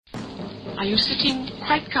Are you sitting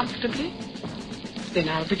quite comfortably? Then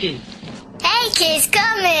I'll begin. Hey Kids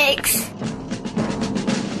Comics!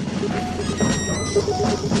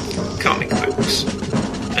 Comic books.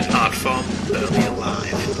 An art form early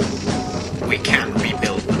alive. We can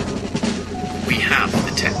rebuild them. We have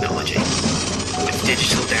the technology. With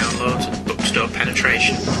digital downloads and bookstore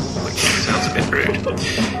penetration, which sounds a bit rude,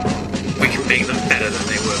 we can make them better than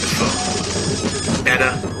they were before.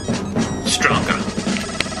 Better, stronger,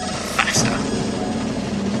 faster.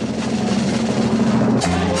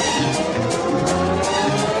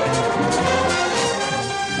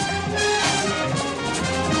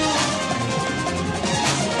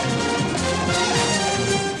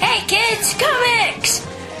 Hey Kids Comics!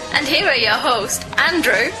 And here are your hosts,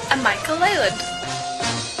 Andrew and Michael Leyland.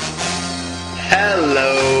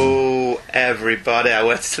 Hello, everybody. I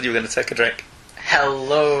waited till you were going to take a drink.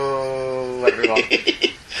 Hello, everyone.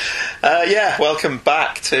 Yeah, welcome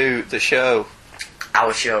back to the show.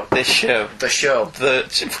 Our show. This show. The show.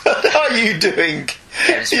 What are you doing?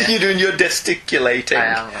 Kevin Smith. You're doing your gesticulating.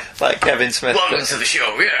 I am. Like Kevin Smith. Welcome to the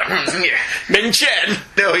show, yeah. Ming Chen!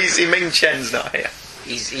 No, Ming Chen's not here.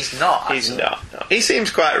 He's not. He's actually. not. No. He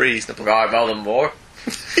seems quite reasonable. Right, Alan Moore.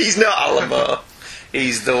 He's not Alan Moore.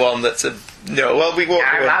 He's the one that's a... No, well, we won't...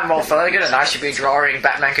 I'm Moore Ferguson and I should be drawing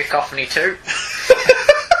Batman Cacophony too.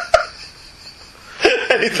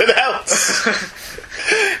 Anything else?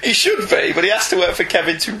 He should be, but he has to work for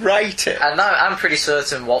Kevin to write it. And I'm pretty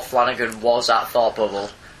certain Walt Flanagan was at Thought Bubble.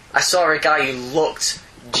 I saw a guy who looked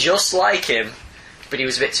just like him, but he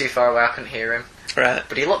was a bit too far away, I couldn't hear him. Right.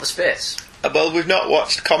 But he looked the space. Well, we've not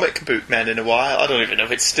watched Comic Book Men in a while. I don't even know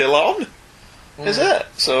if it's still on. Is it?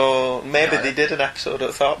 So maybe they did an episode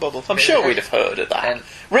at Thought Bubble. I'm sure we'd have heard of that. And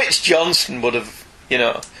Rich Johnson would have,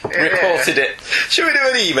 reported it. Should we do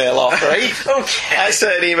an email or three? Okay. I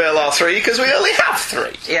say an email or three because we only have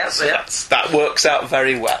three. Yes, So that works out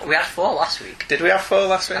very well. We had 4 last week. Did we have 4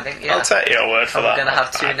 last week? I think, yeah. I'll take your word for And that. we're going to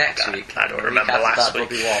have 2 next week. I don't The week remember after last that, week.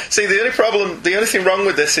 there'll be 1. See, the only thing wrong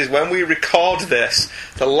with this is when we record this,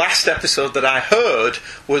 the last episode that I heard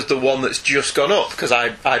was the one that's just gone up because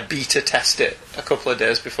I beta test it a couple of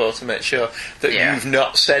days before to make sure that you've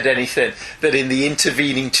not said anything that in the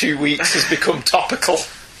intervening 2 weeks has become topical.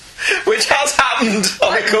 Which has happened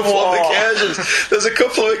on a couple of occasions. There's a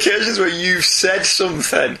couple of occasions where you've said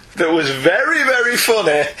something that was very, very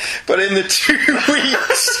funny, but in the 2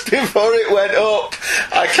 weeks before it went up,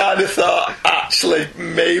 I kind of thought, actually,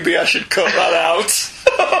 maybe I should cut that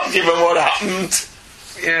out, given what happened.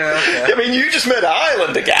 Yeah, okay. I mean, you just made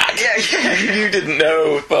Ireland a gag. Yeah. You didn't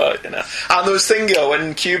know, but, And there was Thingo,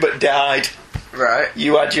 when Cubert died, Right.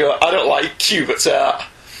 you had your, I don't like Cubert's art.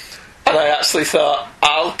 And I actually thought,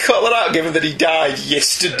 I'll cut that out given that he died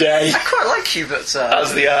yesterday. I quite like Cubert's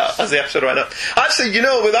As the episode went up. Actually,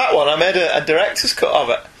 with that one, I made a director's cut of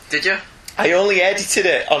it. Did you? I only edited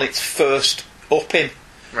it on its first upping.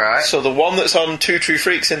 Right. So the one that's on Two True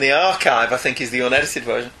Freaks in the archive, I think, is the unedited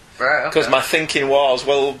version. Right, okay. Because my thinking was,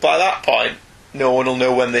 well, by that point, no one will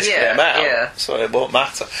know when this came out, so it won't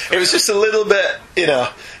matter. It was just a little bit,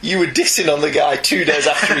 you were dissing on the guy 2 days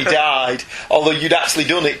after he died, although you'd actually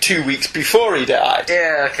done it 2 weeks before he died.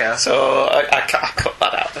 Yeah, okay. So I cut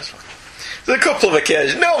that out. That's fine. There's a couple of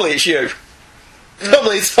occasions. Normally it's you.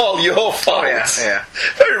 Normally it's all your fault. Oh, yeah.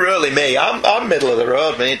 Very rarely me. I'm middle of the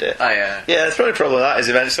road, me, dear. Oh, yeah. Yeah, the only problem with that is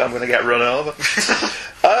eventually I'm going to get run over.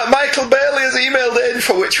 Michael Bailey has emailed in,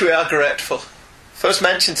 for which we are grateful. First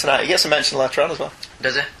mention tonight. He gets a mention later on as well.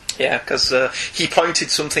 Does he? Yeah, because he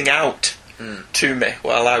pointed something out to me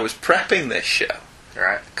while I was prepping this show.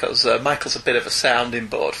 Right. Because Michael's a bit of a sounding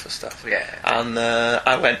board for stuff. Yeah. And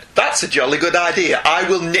I went, that's a jolly good idea. I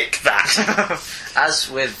will nick that.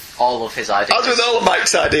 As with all of his ideas. As with all of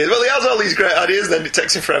Mike's ideas. Well, he has all these great ideas and then it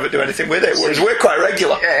takes him forever to do anything with it. Whereas we're quite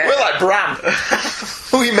regular. Yeah. We're like Bram.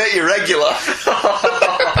 We make you regular.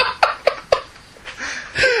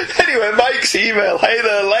 Anyway, Mike's email. Hey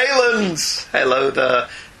there, Leylands. Hello there,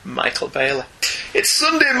 Michael Bailey. It's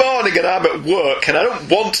Sunday morning and I'm at work and I don't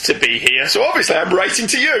want to be here, so obviously I'm writing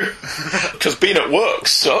to you. Because being at work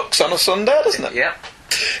sucks on a Sunday, doesn't it? Yeah.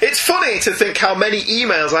 It's funny to think how many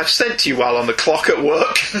emails I've sent to you while on the clock at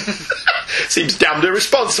work. Seems damned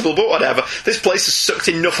irresponsible, but whatever. This place has sucked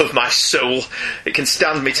enough of my soul. It can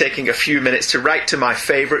stand me taking a few minutes to write to my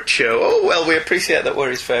favourite show. Oh, well, we appreciate that we're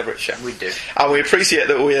his favourite show. We do. And we appreciate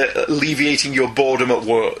that we're alleviating your boredom at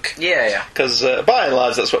work. Yeah. Because by and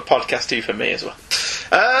large, that's what podcasts do for me as well.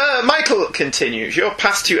 Michael continues, your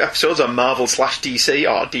past 2 episodes on Marvel/DC,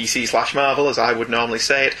 or DC/Marvel, as I would normally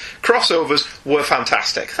say it, crossovers were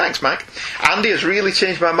fantastic. Thanks, Mike. Andy has really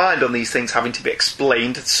changed my mind on these things having to be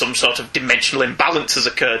explained. Some sort of dimensional imbalance has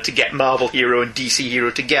occurred to get Marvel Hero and DC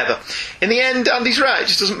Hero together. In the end, Andy's right, it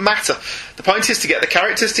just doesn't matter. The point is to get the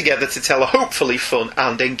characters together to tell a hopefully fun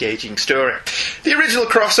and engaging story. The original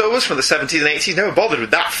crossovers from the 70s and 80s never bothered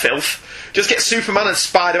with that filth. Just get Superman and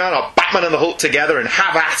Spider-Man or Batman and the Hulk together and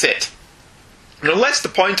have at it. And unless the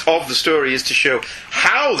point of the story is to show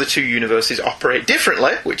how the two universes operate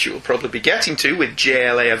differently, which you will probably be getting to with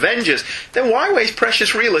JLA Avengers, then why waste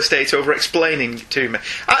precious real estate over explaining it to me?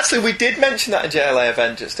 Actually, we did mention that in JLA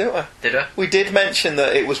Avengers, didn't we? Did we? We did mention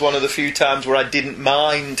that it was one of the few times where I didn't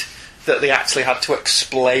mind that they actually had to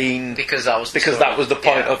explain... Because that was the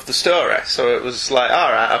point of the story. So it was like,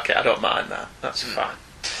 alright, okay, I don't mind that. That's fine.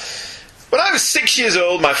 When I was 6 years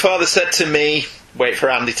old, my father said to me... Wait for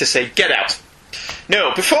Andy to say, get out.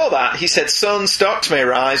 No, before that, he said, son, stocks may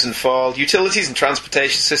rise and fall, utilities and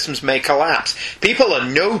transportation systems may collapse. People are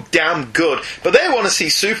no damn good, but they want to see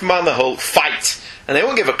Superman and the Hulk fight, and they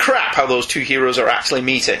won't give a crap how those two heroes are actually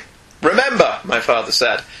meeting. Remember, my father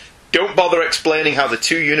said, don't bother explaining how the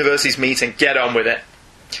two universes meet and get on with it.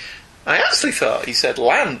 I actually thought he said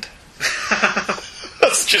land.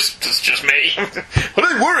 That's just me. What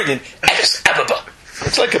are they wearing in Addis Ababa?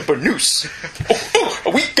 It's like a burnoose. Oh,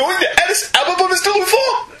 are we going to Addis Ababa, Mr.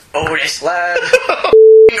 Luthor? Oh, this land.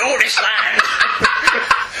 Oh, this land.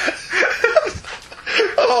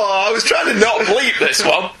 Oh, I was trying to not bleep this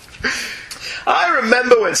one. I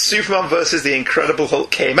remember when Superman vs. The Incredible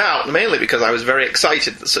Hulk came out, mainly because I was very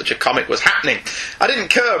excited that such a comic was happening. I didn't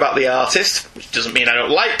care about the artist, which doesn't mean I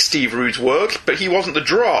don't like Steve Rude's work, but he wasn't the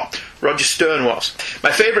draw. Roger Stern was.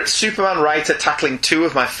 My favourite Superman writer tackling two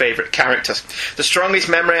of my favourite characters. The strongest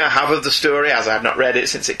memory I have of the story, as I have not read it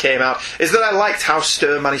since it came out, is that I liked how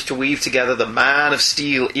Stern managed to weave together the Man of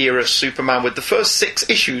Steel era Superman with the first 6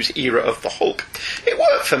 issues era of the Hulk. It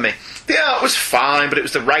worked for me. The art was fine, but it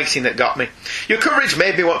was the writing that got me. Your coverage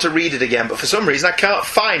made me want to read it again, but for some reason I can't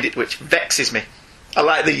find it, which vexes me. I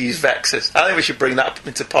like they use vexes. I think we should bring that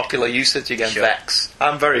into popular usage again, sure. Vex.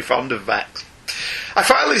 I'm very fond of Vex. I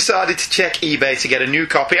finally decided to check eBay to get a new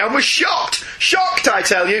copy and was shocked, I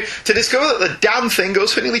tell you, to discover that the damn thing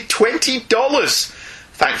goes for nearly $20.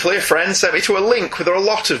 Thankfully, a friend sent me to a link with a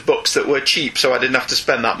lot of books that were cheap, so I didn't have to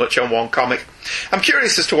spend that much on one comic. I'm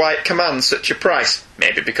curious as to why it commands such a price.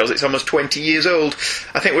 Maybe because it's almost 20 years old.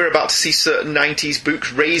 I think we're about to see certain 90s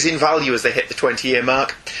books raise in value as they hit the 20-year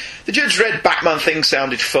mark. The Judge Dredd Batman thing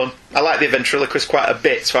sounded fun. I like the ventriloquist quite a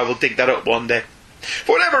bit, so I will dig that up one day.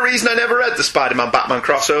 For whatever reason, I never read the Spider-Man Batman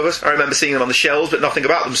crossovers. I remember seeing them on the shelves, but nothing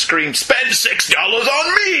about them screamed, spend $6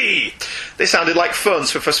 on me! They sounded like fun,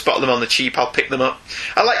 so if I spot them on the cheap, I'll pick them up.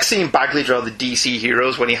 I liked seeing Bagley draw the DC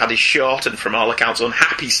heroes when he had his short and, from all accounts,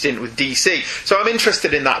 unhappy stint with DC, so I'm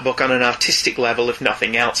interested in that book on an artistic level, if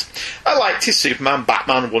nothing else. I liked his Superman,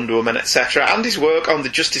 Batman, Wonder Woman, etc., and his work on the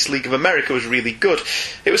Justice League of America was really good.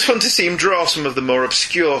 It was fun to see him draw some of the more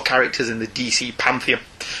obscure characters in the DC pantheon.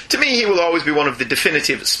 To me, he will always be one of the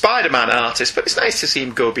definitive Spider-Man artists, but it's nice to see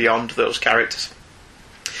him go beyond those characters.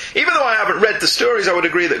 Even though I haven't read the stories, I would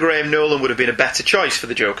agree that Graham Nolan would have been a better choice for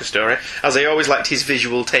the Joker story, as I always liked his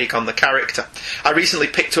visual take on the character. I recently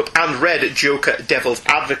picked up and read Joker Devil's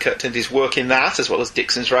Advocate, and his work in that, as well as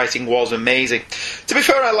Dixon's writing, was amazing. To be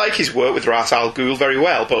fair, I like his work with Ra's al Ghul very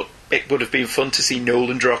well, but it would have been fun to see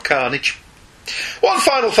Nolan draw Carnage. One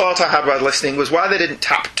final thought I had while listening was why they didn't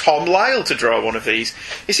tap Tom Lyle to draw one of these.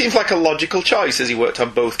 He seems like a logical choice, as he worked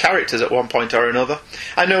on both characters at one point or another.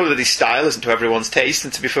 I know that his style isn't to everyone's taste,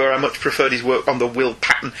 and to be fair, I much preferred his work on the Will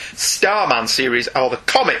Patton Starman series or the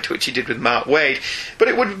Comet, which he did with Mark Waid, but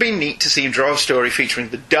it would have been neat to see him draw a story featuring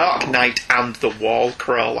the Dark Knight and the Wall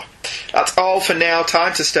Crawler. That's all for now.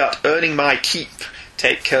 Time to start earning my keep.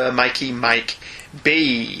 Take care, Mikey Mike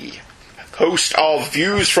B, host of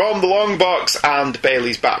Views from the Long Box and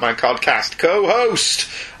Bailey's Batman podcast, co-host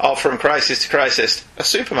of From Crisis to Crisis, a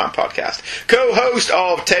Superman podcast, co-host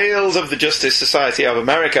of Tales of the Justice Society of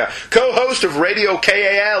America, co-host of Radio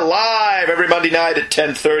KAL live every Monday night at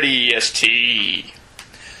 10:30 EST.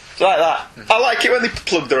 Like that. I like it when they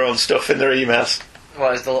plug their own stuff in their emails.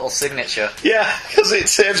 What is the little signature? Yeah, because it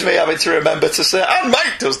saves me having to remember to say, and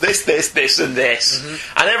Mike does this, and this.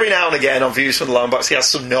 Mm-hmm. And every now and again on Views from the Long Box, he has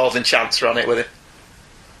some Northern chancer on it with it.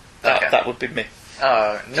 That would be me.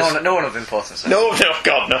 Oh, no one of importance. No,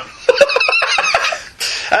 God, no.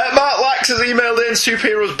 Mark Lax has emailed in,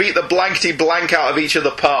 superheroes beat the blankety blank out of each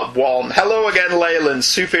other, part 1. Hello again, Leyland.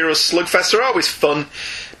 Superheroes slugfests are always fun,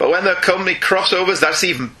 but when they're company crossovers, that's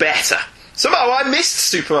even better. Somehow I missed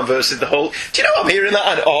Superman versus the Hulk. Do you know I'm hearing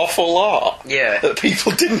that an awful lot? Yeah. That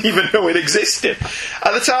people didn't even know it existed.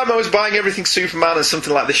 At the time I was buying everything Superman, and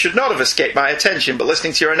something like this should not have escaped my attention, but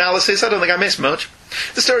listening to your analysis, I don't think I missed much.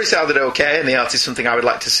 The story sounded okay, and the art is something I would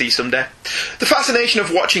like to see someday. The fascination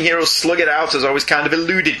of watching heroes slug it out has always kind of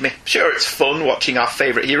eluded me. Sure, it's fun watching our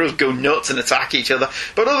favourite heroes go nuts and attack each other,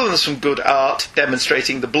 but other than some good art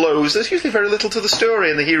demonstrating the blows, there's usually very little to the story,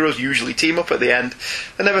 and the heroes usually team up at the end.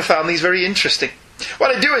 I never found these very interesting.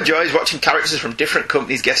 What I do enjoy is watching characters from different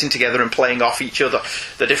companies getting together and playing off each other.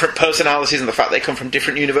 The different personalities and the fact they come from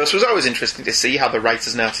different universes was always interesting to see how the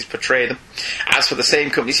writers and artists portray them. As for the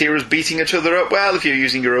same company's heroes beating each other up, well, if you're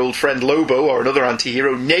using your old friend Lobo or another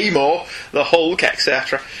anti-hero, Namor, the Hulk,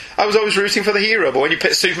 etc., I was always rooting for the hero, but when you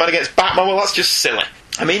pit Superman against Batman, well, that's just silly.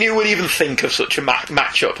 I mean, who would even think of such a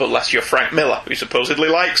match-up unless you're Frank Miller, who supposedly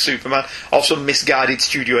likes Superman, or some misguided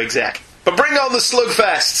studio exec? But bring on the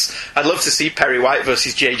slugfests! I'd love to see Perry White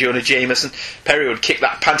versus J. Jonah Jameson. Perry would kick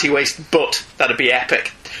that panty-waist butt. That'd be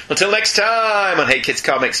epic. Until next time on Hey Kids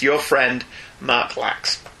Comics, your friend, Mark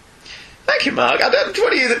Lax. Thank you, Mark. What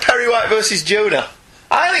do you think, Perry White versus Jonah?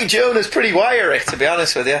 I think Jonah's pretty wiry, to be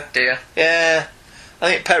honest with you. Do you? Yeah.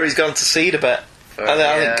 I think Perry's gone to seed a bit.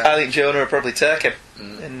 I think Jonah would probably take him,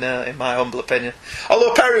 in my humble opinion.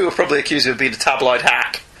 Although Perry would probably accuse him of being a tabloid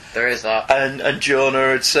hack. There is that. And Jonah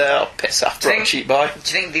would say, oh, piss off, bro, cheap boy. Do you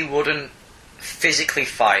think they wouldn't physically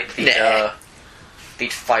fight?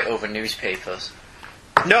 They'd fight over newspapers.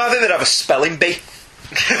 No, I think they'd have a spelling bee.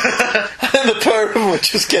 I think the pair of them would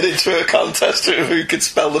just get into a contest of who could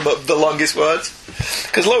spell them up the longest words.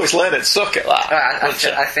 Because Lois Lane'd suck at that.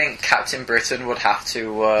 I think Captain Britain would have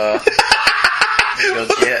to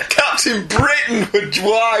judge it. Captain Britain would...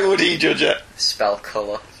 Why would he judge it? Spell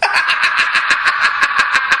colour.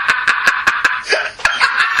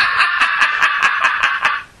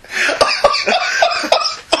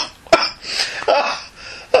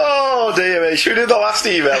 Oh dear me, should we do the last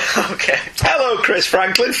email? Okay. Hello Chris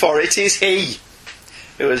Franklin, for it is he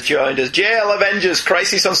who has joined us. JL Avengers,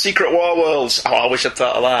 Crisis on Secret War Worlds. Oh, I wish I'd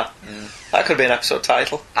thought of that. That could be an episode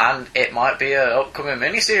title. And it might be an upcoming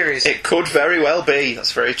miniseries. It could very well be,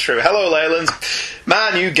 that's very true. Hello Leyland.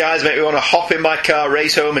 Man, you guys make me want to hop in my car,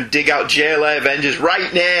 race home and dig out JLA Avengers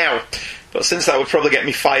right now. But since that would probably get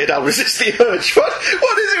me fired, I'll resist the urge. What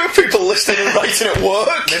is it with people listening and writing at work?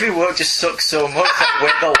 Maybe work just sucks so much that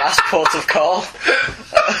we're the last port of call.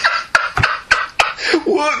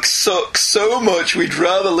 Work sucks so much we'd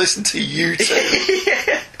rather listen to you two.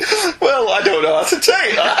 Yeah. Well, I don't know how to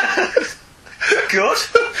take that. Good.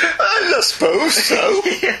 I suppose so.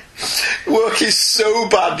 Yeah. Work is so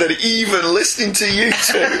bad that even listening to you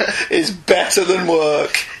two is better than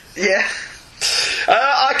work. Yeah.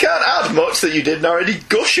 I can't add much that you didn't already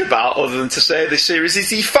gush about, other than to say this series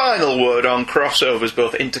is the final word on crossovers,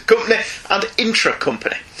 both intercompany and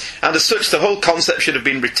intra-company. And as such, the whole concept should have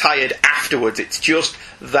been retired afterwards. It's just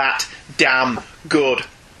that damn good.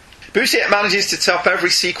 Busiek manages to top every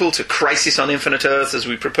sequel to Crisis on Infinite Earths as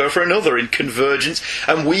we prepare for another in Convergence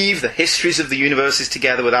and weave the histories of the universes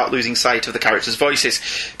together without losing sight of the characters' voices.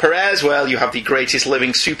 Perez, well, you have the greatest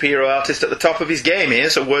living superhero artist at the top of his game here,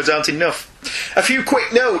 so words aren't enough. A few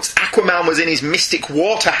quick notes. Aquaman was in his Mystic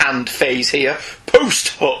Waterhand phase here,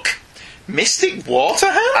 post-Hook. Mystic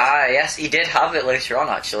Waterhand? Ah, yes, he did have it later on,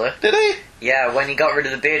 actually. Did he? Yeah, when he got rid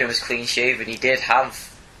of the beard and was clean-shaven, he did have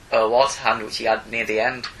a water hand, which he had near the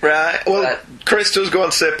end. Right. Well, Chris does go on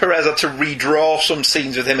to say Perez had to redraw some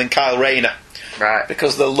scenes with him and Kyle Rayner. Right.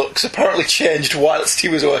 Because the looks apparently changed whilst he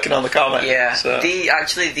was working on the comic. Yeah. So. The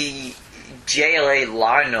JLA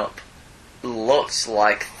lineup looked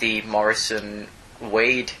like the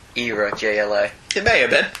Morrison-Wade era JLA. It may have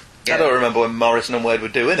been. Yeah. I don't remember when Morrison and Wade were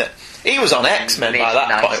doing it. He was on X-Men by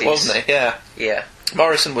that point, wasn't he? Yeah. Yeah.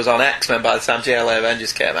 Morrison was on X-Men by the time JLA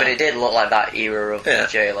Avengers came out. But it did look like that era of the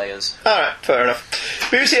JLAs. Alright, fair enough.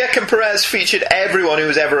 Busiek and Perez featured everyone who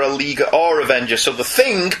was ever a League or Avenger, so the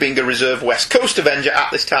Thing, being a reserve West Coast Avenger at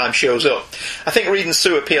this time, shows up. I think Reed and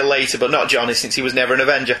Sue appear later, but not Johnny, since he was never an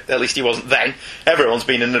Avenger. At least he wasn't then. Everyone's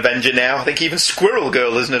been an Avenger now. I think even Squirrel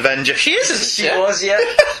Girl is an Avenger. She is, isn't she? She was, yeah.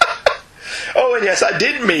 Oh, and yes, I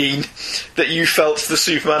did mean that you felt the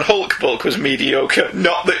Superman Hulk book was mediocre,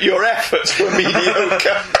 not that your efforts were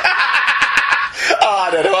mediocre. I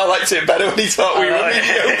don't know, I liked it better when he thought we were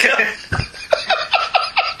mediocre.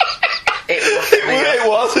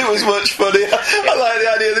 It was much funnier. I like the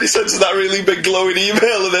idea that he sent us that really big glowing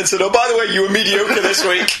email and then said, oh, by the way, you were mediocre this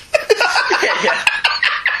week. Yeah.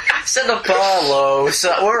 Set the bar low,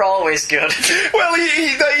 so we're always good. Well,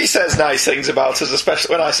 he says nice things about us,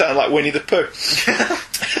 especially when I sound like Winnie the Pooh.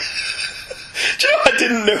 Do you know, I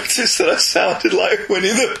didn't notice that I sounded like Winnie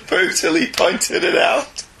the Pooh till he pointed it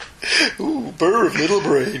out. Ooh, burr of little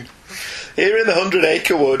brain. Here in the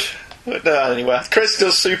 100-acre wood. But anyway, Chris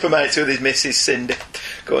does Supermates with his Mrs. Cindy.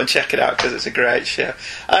 Go and check it out because it's a great show.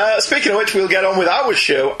 Speaking of which, we'll get on with our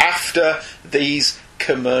show after these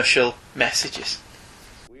commercial messages.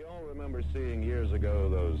 We all remember seeing years ago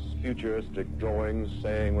those futuristic drawings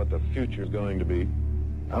saying what the future's going to be.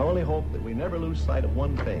 I only hope that we never lose sight of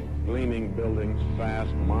one thing. Gleaming buildings, fast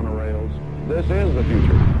monorails. This is the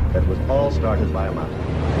future. That was all started by a mouse.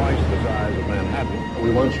 Twice the size of Manhattan.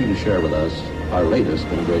 We want you to share with us our latest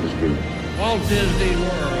and greatest dream. Walt Disney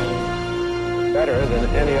World. Better than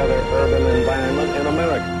any other urban environment in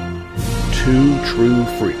America. Two True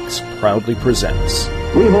Freaks proudly presents.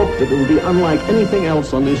 We hope that it will be unlike anything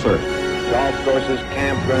else on this earth. Golf courses,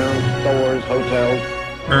 campgrounds, stores, hotels.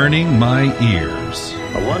 Earning My Ears.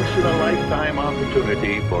 A once-in-a-lifetime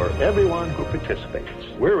opportunity for everyone who participates.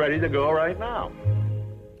 We're ready to go right now.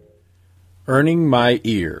 Earning My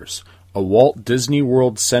Ears, a Walt Disney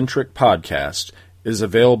World-centric podcast, is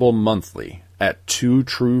available monthly at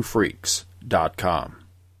twotruefreaks.com.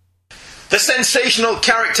 The sensational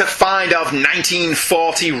character find of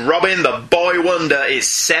 1940, Robin the Boy Wonder, is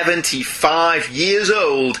 75 years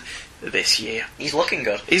old this year. He's looking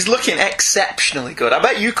good. He's looking exceptionally good. I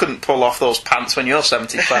bet you couldn't pull off those pants when you're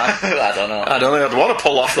 75. I don't know. I don't think I'd want to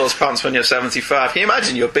pull off those pants when you're 75. Can you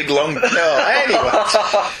imagine your big long... No, anyway.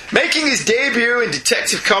 Making his debut in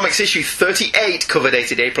Detective Comics issue 38, cover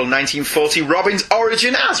dated April 1940, Robin's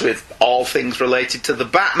origin, as with all things related to the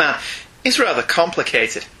Batman, is rather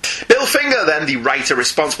complicated. Bill Finger, then the writer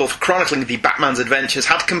responsible for chronicling the Batman's adventures,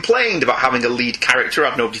 had complained about having a lead character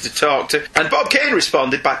had nobody to talk to, and Bob Kane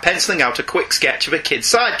responded by penciling out a quick sketch of a kid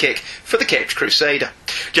sidekick for the Caped Crusader.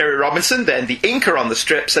 Jerry Robinson, then the inker on the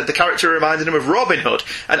strip, said the character reminded him of Robin Hood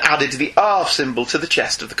and added the R symbol to the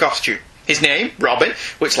chest of the costume. His name, Robin,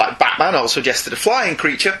 which like Batman also suggested a flying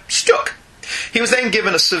creature, stuck. He was then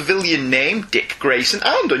given a civilian name, Dick Grayson,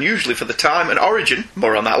 and, unusually for the time, an origin,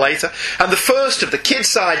 more on that later, and the first of the kid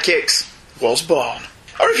sidekicks was born.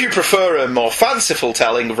 Or if you prefer a more fanciful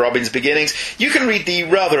telling of Robin's beginnings, you can read the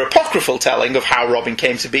rather apocryphal telling of how Robin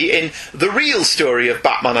came to be in The Real Story of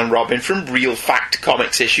Batman and Robin from Real Fact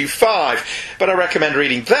Comics issue 5, but I recommend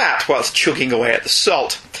reading that whilst chugging away at the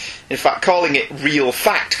salt. In fact, calling it Real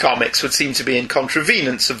Fact Comics would seem to be in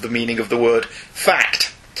contravenance of the meaning of the word fact.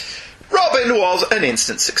 Robin was an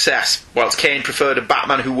instant success. Whilst Kane preferred a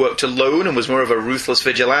Batman who worked alone and was more of a ruthless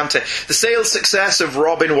vigilante, the sales success of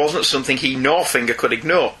Robin wasn't something he nor Finger could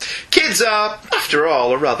ignore. Kids are, after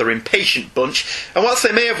all, a rather impatient bunch, and whilst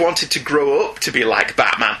they may have wanted to grow up to be like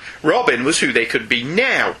Batman, Robin was who they could be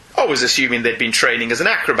now, always assuming they'd been training as an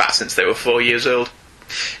acrobat since they were 4 years old.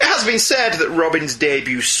 It has been said that Robin's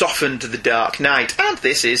debut softened The Dark Knight, and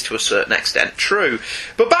this is to a certain extent true.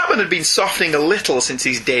 But Batman had been softening a little since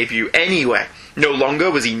his debut anyway. No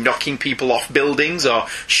longer was he knocking people off buildings or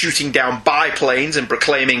shooting down biplanes and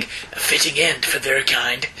proclaiming a fitting end for their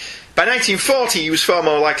kind. By 1940 he was far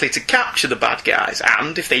more likely to capture the bad guys,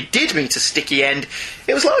 and if they did meet a sticky end,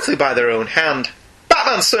 it was largely by their own hand.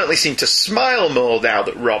 Batman certainly seemed to smile more now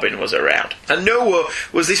that Robin was around, and nowhere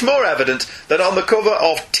was this more evident than on the cover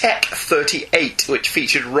of Tech 38, which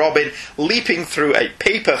featured Robin leaping through a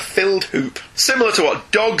paper-filled hoop. Similar to what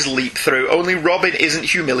dogs leap through, only Robin isn't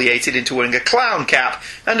humiliated into wearing a clown cap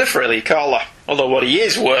and a frilly collar. Although what he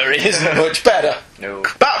is wearing isn't much better. No.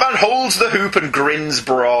 Batman holds the hoop and grins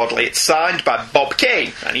broadly. It's signed by Bob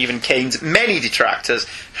Kane, and even Kane's many detractors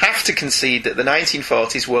have to concede that the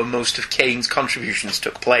 1940s were most of Kane's contributions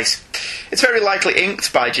took place. It's very likely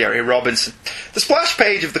inked by Jerry Robinson. The splash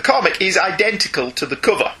page of the comic is identical to the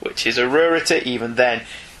cover, which is a rarity even then.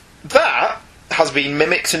 That has been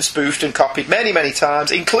mimicked and spoofed and copied many, many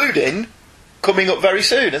times, including coming up very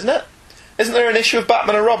soon, isn't it? Isn't there an issue of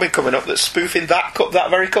Batman and Robin coming up that's spoofing that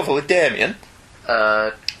very cover with Damien?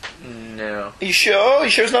 No. Are you sure? Are you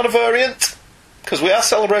sure it's not a variant? Because we are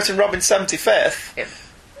celebrating Robin's 75th.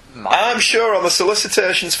 I'm sure on the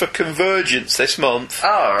solicitations for Convergence this month,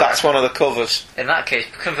 right. That's one of the covers. In that case,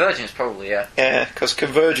 Convergence probably, yeah. Yeah, because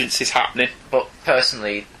Convergence is happening. But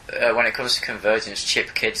personally, when it comes to Convergence,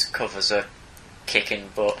 Chip Kids covers are kicking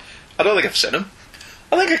butt. I don't think I've seen them.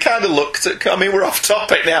 I think I kind of looked at... I mean, we're off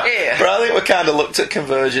topic now. Yeah. But I think we kind of looked at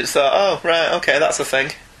Convergence, thought, oh, right, okay, that's a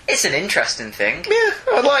thing. It's an interesting thing.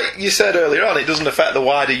 Yeah, and like you said earlier on, it doesn't affect the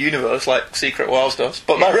wider universe like Secret Wars does.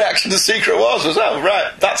 But my reaction to Secret Wars was, oh,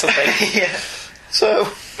 right, that's a thing. Yeah. So...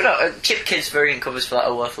 But no, Chip Kids variant covers for that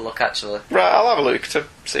are worth a look, actually. Right, I'll have a look to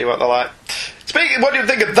see what they're like. Speaking, what do you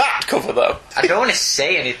think of that cover, though? I don't want to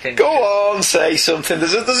say anything. Go on, say something.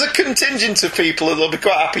 There's a contingent of people that'll be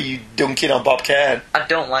quite happy you dunking on Bob Kane. I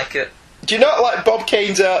don't like it. Do you not like Bob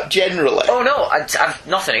Kane's art generally? Oh no, I've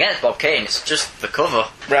nothing against Bob Kane. It's just the cover.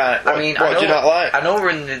 Right. What do you not like? I know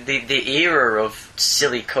we're in the era of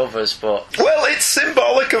silly covers, but well, it's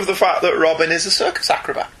symbolic of the fact that Robin is a circus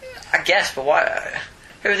acrobat. I guess, but why?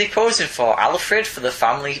 Who are they posing for? Alfred for the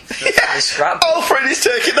family scrapbook? Alfred is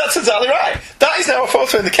taking. That's exactly right. That is now a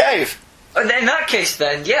photo in the cave. And in that case,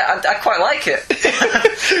 then, yeah, I quite like it.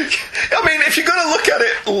 I mean, if you're going to look at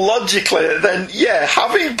it logically, then, yeah,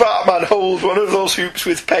 having Batman hold one of those hoops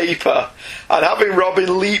with paper and having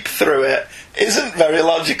Robin leap through it isn't very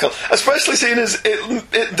logical. Especially seeing as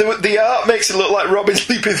the art makes it look like Robin's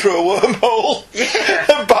leaping through a wormhole.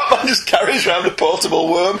 Yeah. And Batman just carries around a portable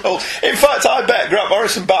wormhole. In fact, I bet Grant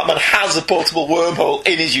Morrison Batman has a portable wormhole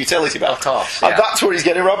in his utility belt. Of course, yeah. And that's where he's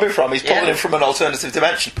getting Robin from. He's pulling him from an alternative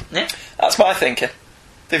dimension. Yeah. That's my thinking.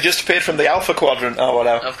 They've just appeared from the Alpha Quadrant or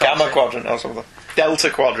whatever. Gamma Quadrant or something. Delta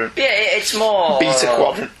Quadrant. Yeah, it's more Beta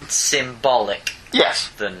Quadrant. Symbolic. Yes.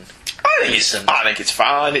 Than I think it's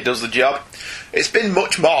fine. It does the job. It's been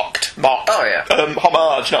much mocked. Oh yeah.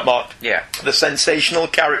 Homage, not mocked. Yeah. The sensational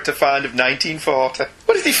character find of 1940.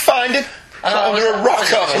 What did he find him? Under a rock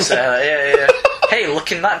or something. Yeah. Hey,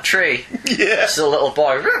 look in that tree. Yeah. It's a little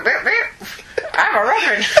boy. I'm a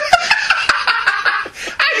Robin.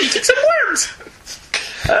 I'm eating some worms.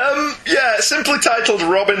 Simply titled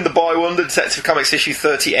Robin the Boy Wonder, Detective Comics issue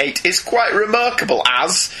 38, is quite remarkable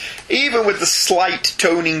as, even with the slight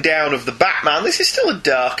toning down of the Batman, this is still a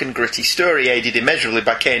dark and gritty story, aided immeasurably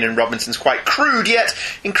by Kane and Robinson's quite crude yet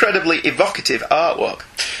incredibly evocative artwork.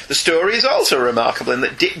 The story is also remarkable in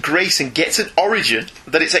that Dick Grayson gets an origin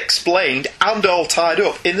that it's explained and all tied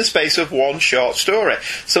up in the space of one short story,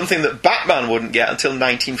 something that Batman wouldn't get until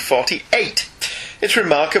 1948. It's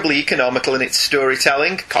remarkably economical in its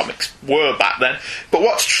storytelling. Comics were back then. But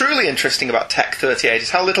what's truly interesting about Tech 38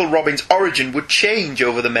 is how little Robin's origin would change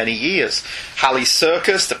over the many years. Halley's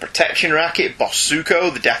Circus, the Protection Racket, Boss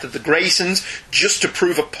Zuko, the death of the Graysons, just to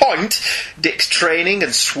prove a point, Dick's training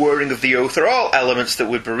and swearing of the oath are all elements that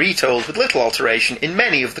would be retold with little alteration in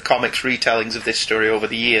many of the comics retellings of this story over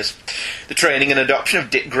the years. The training and adoption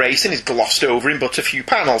of Dick Grayson is glossed over in but a few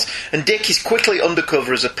panels, and Dick is quickly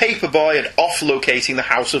undercover as a paperboy and off-locating the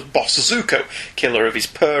house of Boss Zuko, killer of his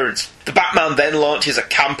parents. The Batman then launches a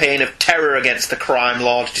campaign of terror against the crime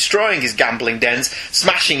lord, destroying his gambling dens,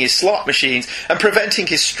 smashing his slot machines, and preventing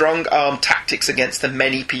his strong-arm tactics against the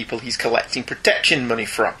many people he's collecting protection money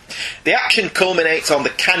from. The action culminates on the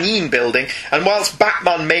Canyon building, and whilst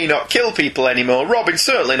Batman may not kill people anymore, Robin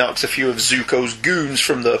certainly knocks a few of Zuko's goons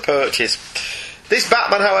from their perches. This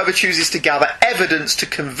Batman, however, chooses to gather evidence to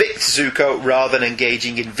convict Zuko rather than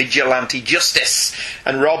engaging in vigilante justice,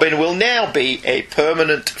 and Robin will now be a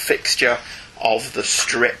permanent fixture of the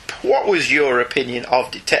strip. What was your opinion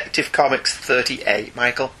of Detective Comics 38,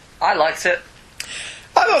 Michael? I liked it.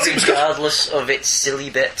 I thought it was good. Regardless of its silly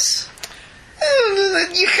bits.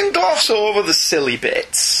 You can gloss over the silly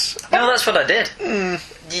bits. No, that's what I did.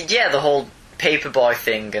 Yeah, the whole paperboy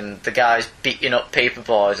thing and the guys beating up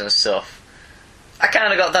paperboys and stuff. I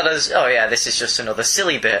kind of got that as, oh yeah, this is just another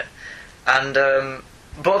silly bit. And,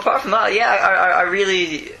 but apart from that, yeah, I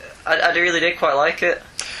really did quite like it.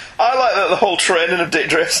 I like that the whole training of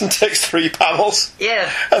Dick Grayson takes 3 panels.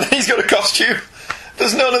 Yeah. And then he's got a costume.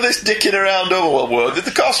 There's none of this dicking around over, well, where did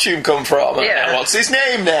the costume come from? Yeah. What's his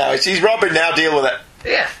name now? He's Robin now, deal with it.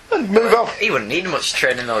 Yeah. And move on. He wouldn't need much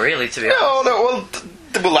training though, really, to be honest. No,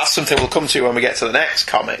 well, that's something we'll come to when we get to the next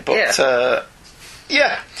comic, but,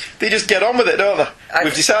 yeah, they just get on with it, don't they?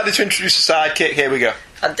 We've decided to introduce a sidekick, here we go.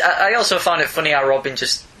 I also found it funny how Robin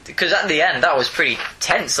just... Because at the end, that was pretty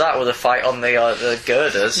tense, that with the fight on the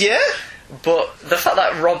girders. Yeah. But the fact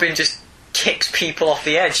that Robin just kicks people off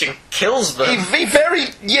the edge and kills them... He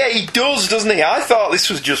does, doesn't he? I thought this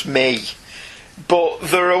was just me. But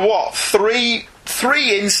there are, three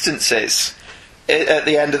instances at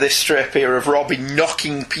the end of this strip here of Robin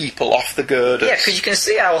knocking people off the girders. Yeah, because you can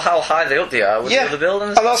see how high they are with the other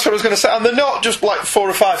buildings. And that's what I was going to say. And they're not just like 4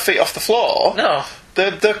 or 5 feet off the floor. No.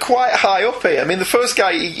 They're quite high up here. I mean, the first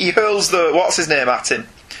guy, he hurls the, what's his name at him?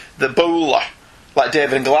 The bowler. Like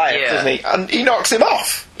David and Goliath, doesn't he? And he knocks him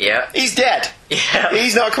off. Yeah. He's dead. Yeah.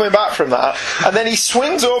 He's not coming back from that. And then he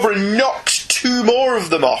swings over and knocks 2 more of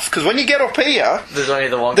them off. Because when you get up here, there's only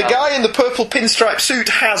the one. The guy in the purple pinstripe suit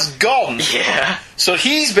has gone. Yeah. So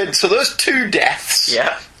there's 2 deaths.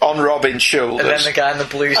 Yeah. on Robin's shoulders. And then the guy in the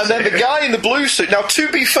blue suit. And then the guy in the blue suit. Now,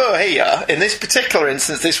 to be fair here, in this particular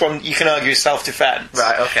instance, this one you can argue is self-defence.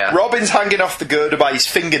 Right, okay. Robin's hanging off the girder by his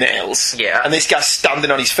fingernails. Yeah. And this guy's standing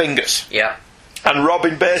on his fingers. Yeah. And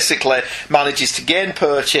Robin basically manages to gain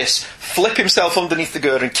purchase, flip himself underneath the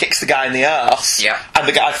girder and kicks the guy in the arse. Yeah. And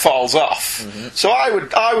the guy falls off. Mm-hmm. So I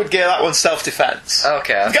would give that one self-defence.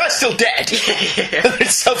 Okay. The guy's still dead. Whether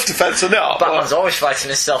it's self-defence or not. Batman's always fighting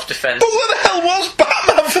in self-defence. But where the hell was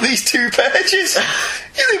Batman for these 2 pages?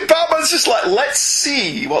 You think Batman's just like, let's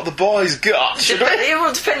see what the boy's got, should we? It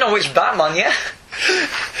will depend on which Batman, yeah?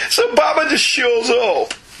 So Batman just shows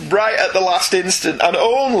up right at the last instant, and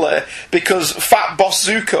only because Fat Boss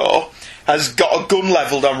Zuko has got a gun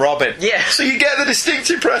levelled on Robin. Yeah. So you get the distinct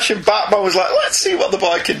impression Batman was like, let's see what the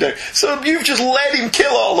boy can do. So you've just let him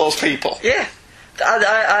kill all those people. Yeah.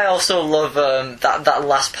 I also love that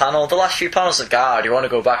last panel, the last few panels of God. You want to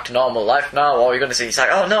go back to normal life now? Or are you going to see? He's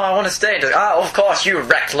like, oh no, I want to stay. Of course, you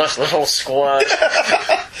reckless little squirt.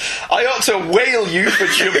 I ought to whale you for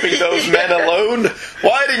jumping those men alone.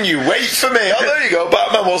 Why didn't you wait for me? Oh, there you go.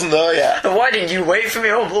 Batman wasn't there yet. Why didn't you wait for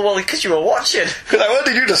me? Oh, well, because you were watching. Because I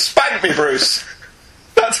wanted you to spank me, Bruce.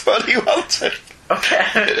 That's what he wanted. Okay.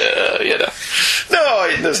 You know.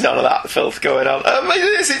 No, there's none of that filth going on.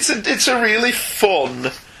 It's a really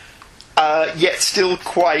fun, yet still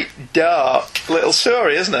quite dark little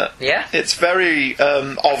story, isn't it? Yeah. It's very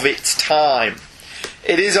of its time.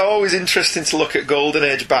 It is always interesting to look at Golden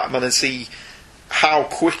Age Batman and see how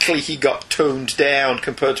quickly he got toned down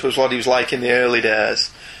compared to what he was like in the early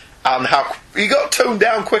days. And how he got toned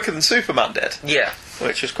down quicker than Superman did. Yeah.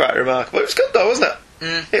 Which was quite remarkable. It was good though, wasn't it?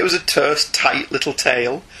 It was a terse, tight little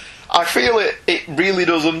tale. I feel it really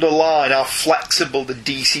does underline how flexible the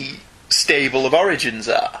DC stable of origins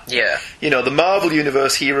are. Yeah. You know, the Marvel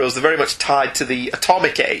Universe heroes, they're very much tied to the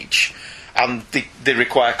atomic age, and they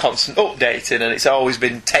require constant updating, and it's always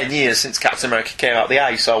been 10 years since Captain America came out the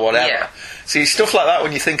ice or whatever. Yeah. See, stuff like that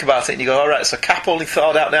when you think about it and you go, alright, so Cap only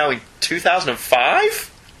thawed out now in 2005?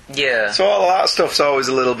 Yeah. So all of that stuff's always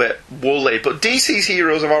a little bit woolly, but DC's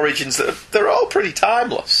heroes of origins, they're all pretty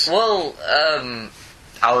timeless. Well,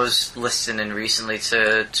 I was listening recently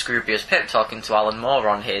to Scroobius Pip talking to Alan Moore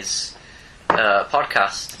on his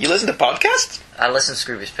podcast. You listen to podcasts? I listen to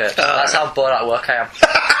Scroobius Pip. That's how bored at work I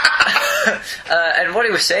am. And what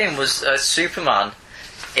he was saying was Superman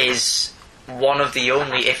is one of the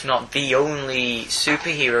only, if not the only,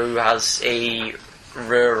 superhero who has a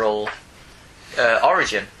rural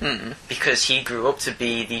origin, because he grew up to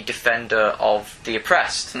be the defender of the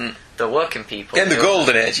oppressed, the working people. In the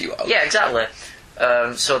Golden Age, you are. Yeah, exactly.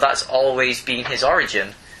 So that's always been his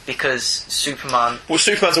origin, because Superman... Well,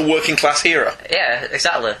 Superman's a working class hero. Yeah,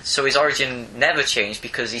 exactly. So his origin never changed,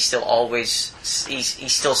 because he still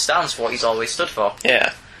stands for what he's always stood for.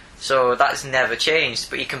 Yeah. So that's never changed,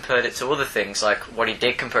 but he compared it to other things, like what he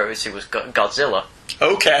did compare it to was Godzilla.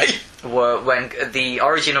 Okay. When the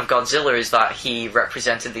origin of Godzilla is that he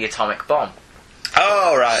represented the atomic bomb.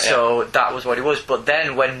 Oh, right. So that was what he was. But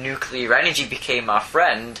then when nuclear energy became our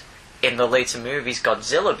friend, in the later movies,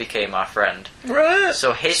 Godzilla became our friend. Right.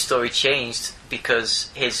 So his story changed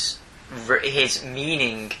because his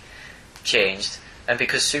meaning changed. And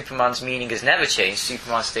because Superman's meaning has never changed,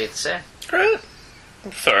 Superman stayed the same. Right.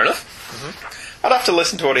 Fair enough. I'd have to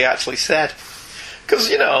listen to what he actually said. Because,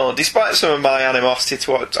 you know, despite some of my animosity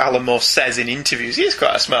to what Alan Moore says in interviews, he's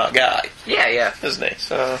quite a smart guy. Yeah. Isn't he?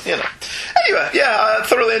 So, you know. Anyway, yeah, I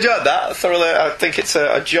thoroughly enjoyed that. I think it's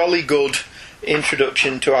a jolly good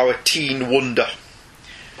introduction to our teen wonder.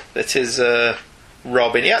 That is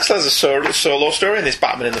Robin. He actually has a solo story in this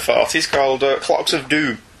Batman in the 40s called Clocks of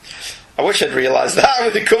Doom. I wish I'd realised that. I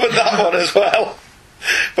would have covered that one as well.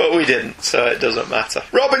 But we didn't, so it doesn't matter.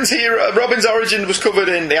 Robin's origin was covered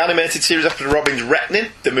in the animated series after Robin's Reckoning,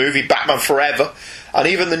 the movie Batman Forever, and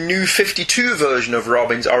even the new 52 version of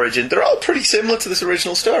Robin's origin. They're all pretty similar to this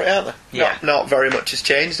original story, aren't they? Yeah. Not very much has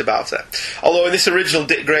changed about it. Although in this original,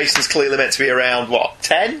 Dick Grayson's clearly meant to be around,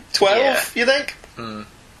 10? 12, you think?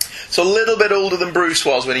 So a little bit older than Bruce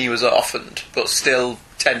was when he was orphaned, but still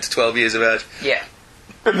 10 to 12 years of age. Yeah.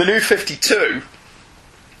 In the new 52...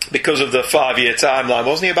 because of the 5-year timeline,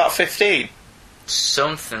 wasn't he about 15?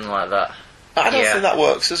 Something like that. I don't think that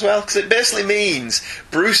works as well, because it basically means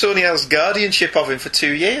Bruce only has guardianship of him for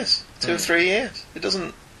 2 years. 2 or 3 years. It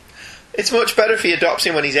doesn't... It's much better if he adopts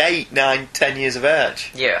him when he's 8, 9, 10 years of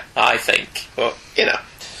age. Yeah. I think. But, you know,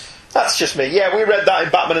 that's just me. Yeah, we read that in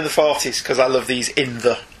Batman in the 40s, because I love these in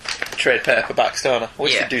the trade paperbacks, don't I? We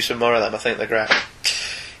should do some more of them. I think they're great.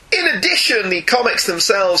 In addition, the comics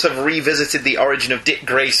themselves have revisited the origin of Dick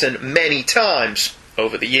Grayson many times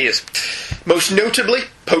over the years. Most notably,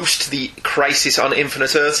 post the Crisis on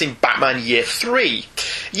Infinite Earths in Batman Year 3.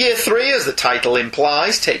 Year 3, as the title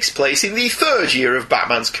implies, takes place in the third year of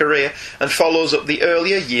Batman's career and follows up the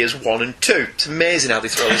earlier years 1 and 2. It's amazing how they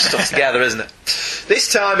throw this stuff together, isn't it?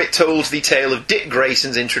 This time it told the tale of Dick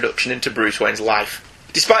Grayson's introduction into Bruce Wayne's life.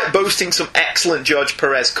 Despite boasting some excellent George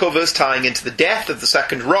Perez covers tying into the death of the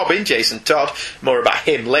second Robin, Jason Todd, more about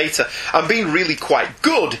him later, and being really quite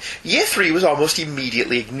good, Year 3 was almost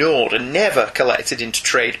immediately ignored and never collected into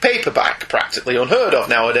trade paperback, practically unheard of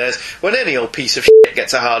nowadays, when any old piece of shit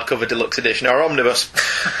gets a hardcover deluxe edition or omnibus.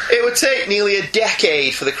 It would take nearly a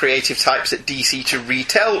decade for the creative types at DC to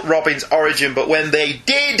retell Robin's origin, but when they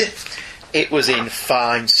did, it was in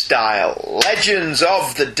fine style. Legends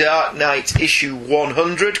of the Dark Knight issue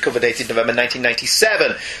 100, cover dated November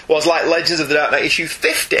 1997, was like Legends of the Dark Knight issue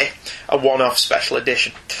 50, a one-off special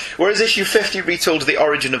edition. Whereas issue 50 retold the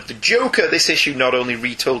origin of the Joker, this issue not only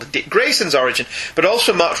retold Dick Grayson's origin, but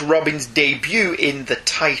also marked Robin's debut in the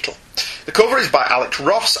title. The cover is by Alex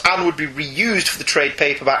Ross and would be reused for the trade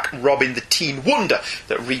paperback Robin the Teen Wonder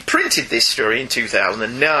that reprinted this story in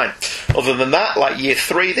 2009. Other than that, like Year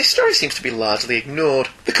 3, this story seems to be largely ignored.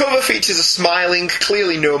 The cover features a smiling,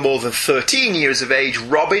 clearly no more than 13 years of age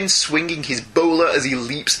Robin swinging his bowler as he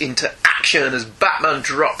leaps into action as Batman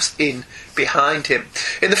drops in behind him.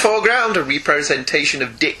 In the foreground, a representation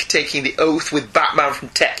of Dick taking the oath with Batman from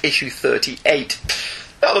Tech issue 38.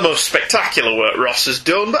 Not the most spectacular work Ross has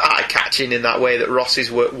done, but eye-catching in that way that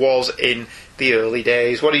Ross's work was in the early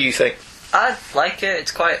days. What do you think? I like it.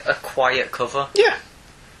 It's quite a quiet cover. Yeah.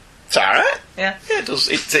 It's alright. Yeah. It does.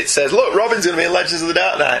 It says, look, Robin's going to be in Legends of the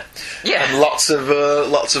Dark Knight. Yeah. And lots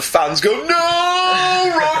of fans go,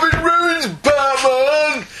 no! Robin ruins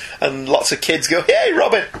Batman! And lots of kids go, hey,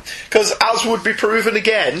 Robin! Because as would be proven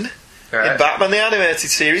again, in Batman the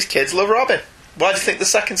Animated Series, kids love Robin. Why do you think the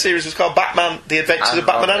second series was called Batman, The Adventures of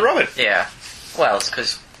Batman and Robin? Yeah. Well, it's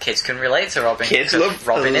because kids can relate to Robin. Kids love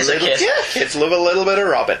Robin is a kid. Yeah, kids love a little bit of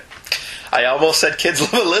Robin. I almost said kids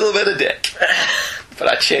love a little bit of Dick. But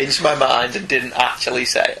I changed my mind and didn't actually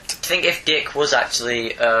say it. I think if Dick was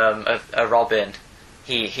actually a Robin,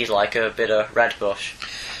 he'd like a bit of Redbush.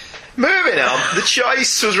 Moving on, the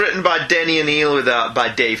choice was written by Denny O'Neil with art by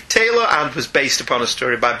Dave Taylor and was based upon a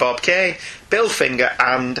story by Bob Kane, Bill Finger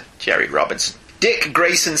and Jerry Robinson. Dick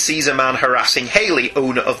Grayson sees a man harassing Haley,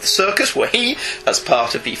 owner of the circus, where he, as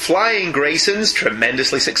part of the Flying Graysons,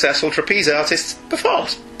 tremendously successful trapeze artists,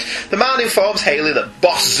 performs. The man informs Haley that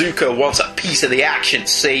Boss Zuko wants a piece of the action,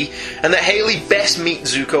 see, and that Haley best meet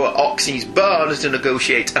Zuko at Oxy's barn to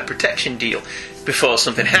negotiate a protection deal before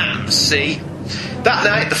something happens, see. That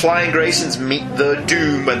night, the Flying Graysons meet the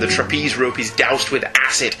Doom when the trapeze rope is doused with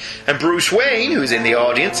acid, and Bruce Wayne, who is in the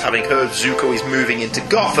audience, having heard Zuko is moving into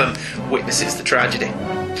Gotham, witnesses the tragedy.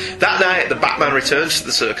 That night, the Batman returns to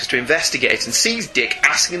the circus to investigate and sees Dick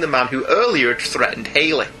asking the man who earlier had threatened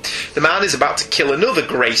Haley. The man is about to kill another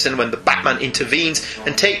Grayson when the Batman intervenes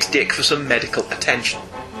and takes Dick for some medical attention.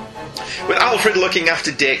 With Alfred looking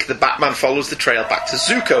after Dick, the Batman follows the trail back to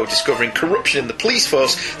Zuko, discovering corruption in the police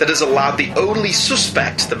force that has allowed the only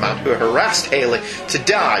suspect, the man who harassed Haley, to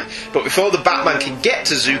die. But before the Batman can get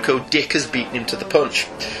to Zuko, Dick has beaten him to the punch.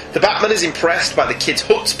 The Batman is impressed by the kid's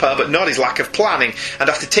chutzpah, but not his lack of planning, and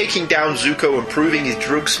after taking down Zuko and proving his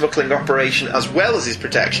drug smuggling operation as well as his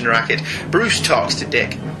protection racket, Bruce talks to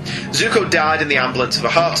Dick. Zuko died in the ambulance of a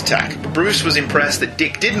heart attack, but Bruce was impressed that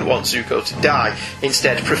Dick didn't want Zuko to die,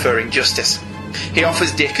 instead preferring justice. He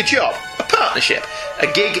offers Dick a job, a partnership, a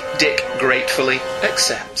gig Dick gratefully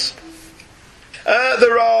accepts.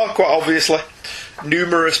 There are, quite obviously,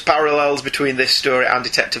 numerous parallels between this story and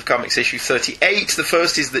Detective Comics issue 38. The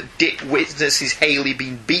first is that Dick witnesses Haley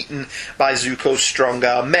being beaten by Zuko's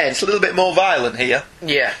strong-arm men. It's a little bit more violent here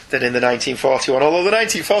than in the 1941, although the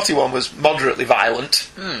 1941 was moderately violent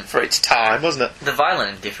for its time, wasn't it? They're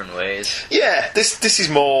violent in different ways. Yeah, this is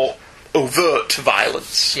more overt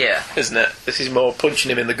violence, isn't it? This is more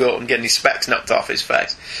punching him in the gut and getting his specs knocked off his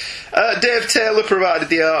face. Dave Taylor provided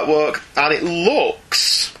the artwork, and it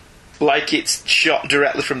looks like it's shot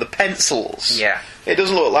directly from the pencils. Yeah. It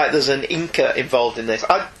doesn't look like there's an inker involved in this.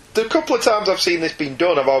 The couple of times I've seen this being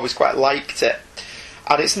done, I've always quite liked it.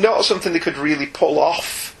 And it's not something they could really pull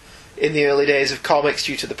off in the early days of comics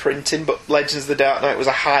due to the printing, but Legends of the Dark Knight was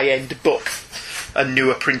a high-end book, and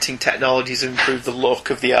newer printing technologies have improved the look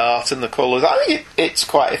of the art and the colours. I think it's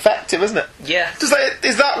quite effective, isn't it? Yeah.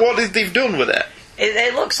 Is that what they've done with it?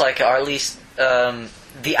 It looks like it, or at least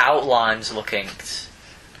the outlines looking.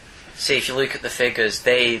 See, if you look at the figures,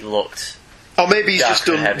 they looked. Or maybe he's just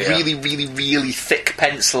done heavier. really, really, really thick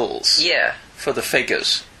pencils. Yeah. For the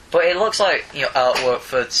figures. But it looks like artwork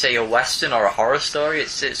for, say, a western or a horror story.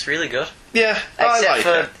 It's really good. Yeah, I like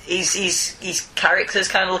it. His characters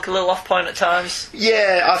kind of look a little off point at times.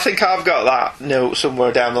 Yeah, I think I've got that note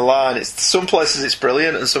somewhere down the line. It's some places it's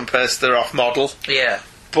brilliant, and some places they're off model. Yeah,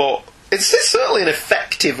 but it's certainly an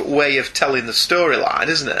effective way of telling the storyline,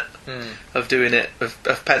 isn't it? Of doing it,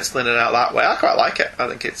 of penciling it out that way. I quite like it. I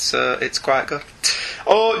think it's quite good.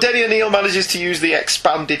 Oh, Denny O'Neil manages to use the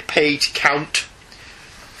expanded page count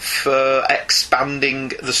for expanding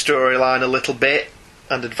the storyline a little bit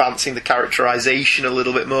and advancing the characterisation a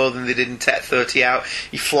little bit more than they did in Tet 30 Out.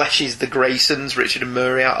 He fleshes the Graysons, Richard and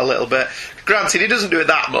Murray, out a little bit. Granted, he doesn't do it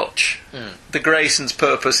that much. The Graysons'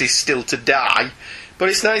 purpose is still to die, but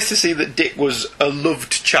it's nice to see that Dick was a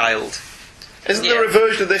loved child. Isn't there a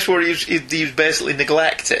version of this where he was basically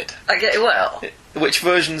neglected? Well, which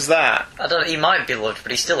version's that? I don't. He might be loved,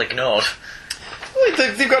 but he's still ignored. Well,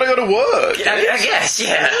 they've got to go to work. I guess,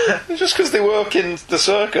 yeah. Just because they work in the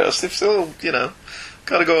circus, they've still,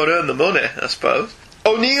 got to go and earn the money, I suppose.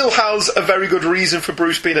 O'Neill has a very good reason for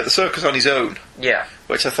Bruce being at the circus on his own. Yeah.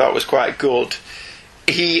 Which I thought was quite good.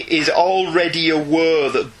 He is already aware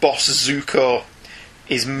that Boss Zuko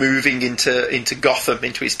is moving into Gotham,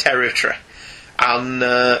 into his territory.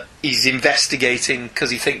 And he's investigating because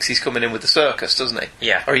he thinks he's coming in with the circus, doesn't he?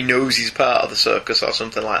 Yeah. Or he knows he's part of the circus or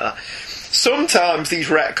something like that. Sometimes these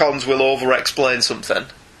retcons will over-explain something,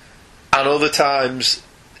 and other times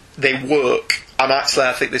they work. And actually,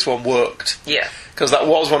 I think this one worked. Yeah. Because that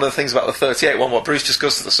was one of the things about the 38 one, where Bruce just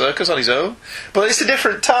goes to the circus on his own. But it's a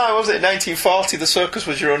different time, wasn't it? 1940, the circus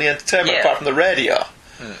was your only entertainment apart from the radio.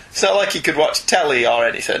 It's not like he could watch telly or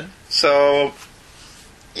anything. So,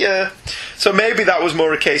 yeah. So maybe that was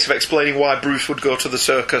more a case of explaining why Bruce would go to the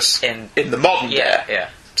circus in the modern day. Yeah.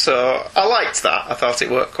 So I liked that. I thought it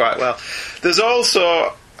worked quite well. There's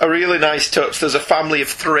also a really nice touch. There's a family of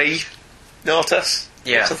 3, notice?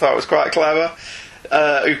 Yeah. Which I thought was quite clever.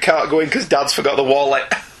 Who can't go in because Dad's forgot the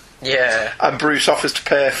wallet. Yeah. And Bruce offers to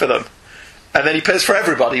pay for them. And then he pays for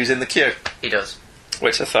everybody who's in the queue. He does.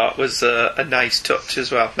 Which I thought was a nice touch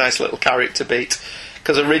as well. Nice little character beat.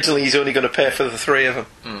 Because originally he's only going to pay for the 3 of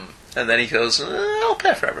them. And then he goes, I'll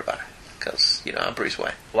pay for everybody. Because, Bruce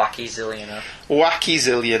Wayne. Wacky zillionaire. Wacky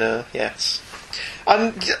zillionaire, yes.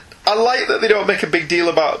 And I like that they don't make a big deal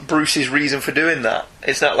about Bruce's reason for doing that.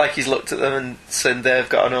 It's not like he's looked at them and said they've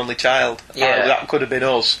got an only child. Yeah. That could have been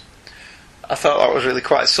us. I thought that was really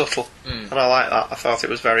quite subtle. And I like that. I thought it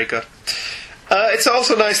was very good. It's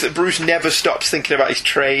also nice that Bruce never stops thinking about his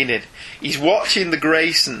training. He's watching the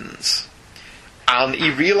Graysons and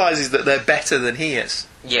he realises that they're better than he is.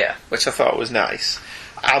 Yeah. Which I thought was nice.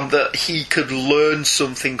 And that he could learn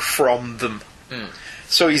something from them.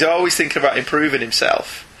 So he's always thinking about improving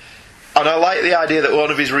himself. And I like the idea that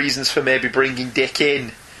one of his reasons for maybe bringing Dick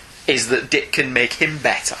in is that Dick can make him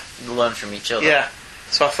better. Learn from each other. Yeah.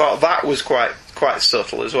 So I thought that was quite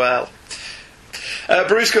subtle as well.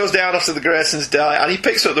 Bruce goes down after the Graysons die and he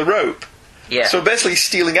picks up the rope. Yeah. So basically he's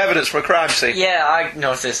stealing evidence from a crime scene. Yeah, I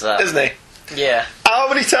noticed that. Isn't he? Yeah. How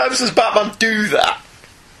many times does Batman do that?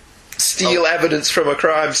 Steal evidence from a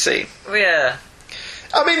crime scene. Yeah.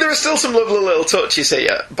 I mean, there are still some lovely little touches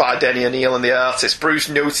here by Denny O'Neil and the artist. Bruce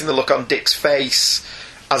noting the look on Dick's face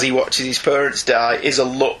as he watches his parents die is a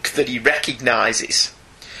look that he recognises.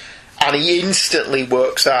 And he instantly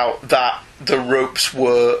works out that the ropes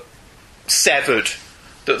were severed,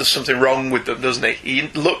 that there's something wrong with them, doesn't he? He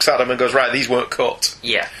looks at them and goes, right, these weren't cut.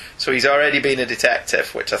 Yeah. So he's already been a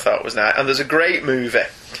detective, which I thought was nice. And there's a great movie.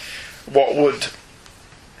 What would...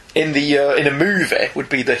 in a movie would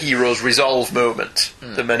be the hero's resolve moment,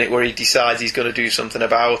 the minute where he decides he's going to do something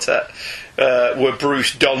about it, where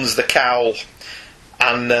Bruce dons the cowl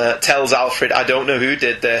and tells Alfred, I don't know who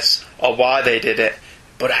did this or why they did it,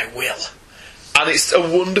 but I will. And it's a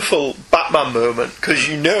wonderful Batman moment because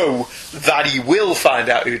you know that he will find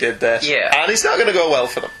out who did this, and it's not going to go well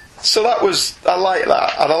for them. So I like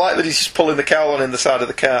that, and I like that he's just pulling the cowl on in the side of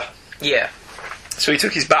the car. Yeah. So he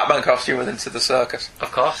took his Batman costume with him to the circus.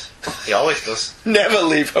 Of course. He always does. Never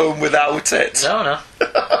leave home without it. No.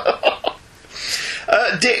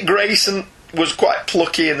 Dick Grayson was quite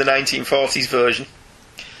plucky in the 1940s version.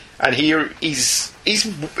 And here he's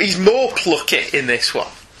more plucky in this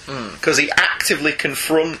one. Because he actively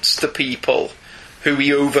confronts the people who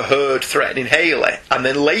he overheard threatening Haley. And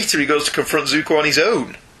then later he goes to confront Zuko on his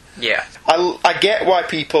own. Yeah. I get why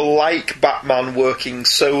people like Batman working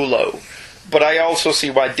solo. But I also see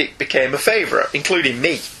why Dick became a favourite, including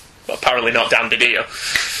me. Well, apparently not Dan DiDio.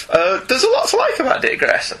 There's a lot to like about Dick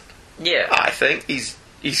Grayson. Yeah. I think. He's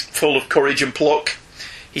full of courage and pluck.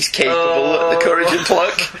 He's capable, the courage and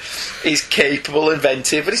pluck. He's capable,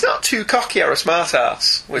 inventive, but he's not too cocky or a smart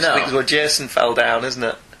ass, which I think is where Jason fell down, isn't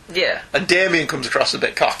it? Yeah. And Damien comes across a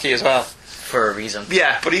bit cocky as well. For a reason.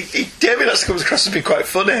 Yeah, but Damien actually comes across as being quite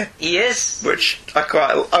funny. He is. Which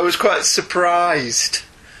I was quite surprised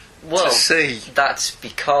to see. That's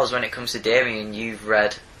because when it comes to Damien, you've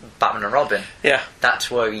read Batman and Robin. Yeah.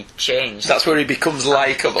 That's where he changed. That's where he becomes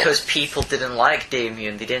likeable. Because people didn't like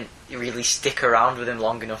Damien, they didn't really stick around with him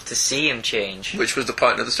long enough to see him change. Which was the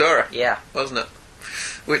point of the story. Yeah. Wasn't it?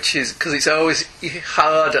 Which is, because it's always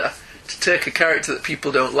harder to take a character that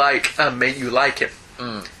people don't like and make you like him.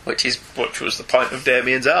 Which was the point of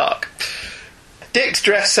Damien's arc. Dick's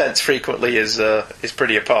dress sense frequently is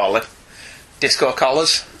pretty appalling. Disco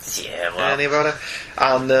collars. Yeah, well. Anybody?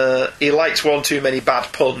 And he likes one too many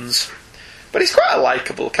bad puns. But he's quite a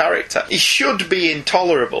likeable character. He should be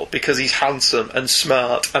intolerable because he's handsome and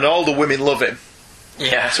smart and all the women love him.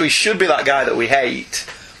 Yeah. So he should be that guy that we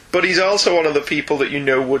hate. But he's also one of the people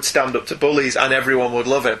that would stand up to bullies and everyone would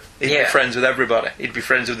love him. He'd be friends with everybody. He'd be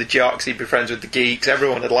friends with the jocks, he'd be friends with the geeks,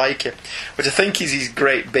 everyone would like him. Which I think is his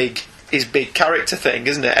big character thing,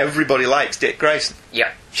 isn't it? Everybody likes Dick Grayson.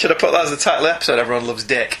 Yeah. Should I put that as the title of the episode? Everyone loves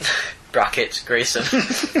Dick. Brackets, Grayson.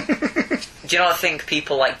 Do you not think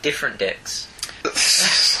people like different dicks?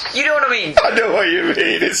 You know what I mean? I know what you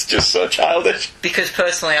mean, it's just so childish. Because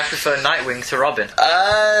personally I prefer Nightwing to Robin.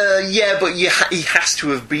 Yeah, but he has to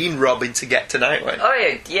have been Robin to get to Nightwing.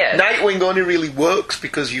 Oh yeah. Nightwing only really works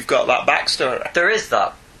because you've got that backstory. There is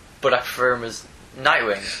that, but I prefer him as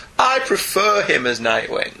Nightwing. I prefer him as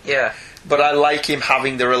Nightwing. Yeah. But I like him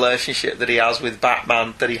having the relationship that he has with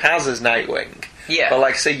Batman that he has as Nightwing. Yeah. But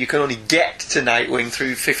like I say, you can only get to Nightwing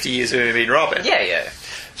through 50 years of him being Robin. Yeah.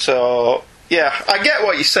 So, yeah, I get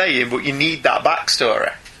what you're saying, but you need that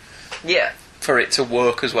backstory. Yeah. For it to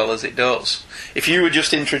work as well as it does. If you were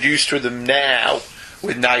just introduced to them now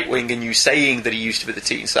with Nightwing and you saying that he used to be the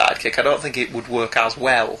teen sidekick, I don't think it would work as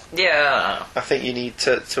well. Yeah. I think you need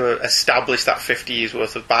to establish that 50 years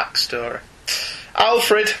worth of backstory.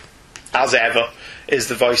 Alfred, as ever, is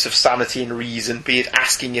the voice of sanity and reason, be it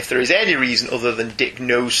asking if there is any reason other than Dick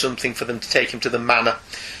knows something for them to take him to the manor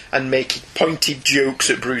and making pointed jokes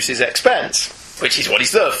at Bruce's expense, which is what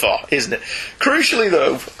he's there for, isn't it? Crucially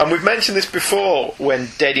though, and we've mentioned this before when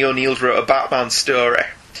Denny O'Neil wrote a Batman story,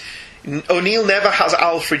 O'Neil never has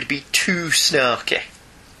Alfred be too snarky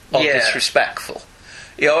or disrespectful.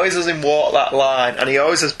 He always has him walk that line, and he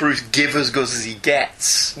always has Bruce give as good as he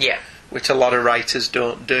gets. Yeah. Which a lot of writers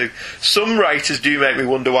don't do. Some writers do make me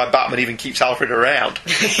wonder why Batman even keeps Alfred around.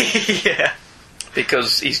 Yeah.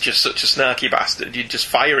 Because he's just such a snarky bastard. You'd just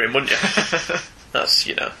fire him, wouldn't you?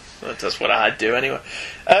 That's what I'd do anyway.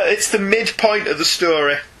 It's the midpoint of the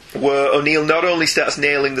story where O'Neil not only starts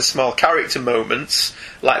nailing the small character moments,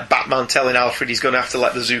 like Batman telling Alfred he's going to have to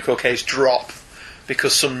let the Zuko case drop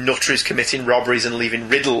because some nutter is committing robberies and leaving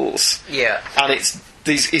riddles. Yeah. And it's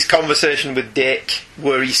his conversation with Dick,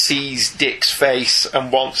 where he sees Dick's face,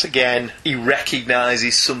 and once again he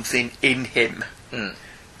recognises something in him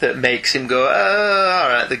that makes him go,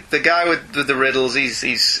 alright, the guy with the riddles,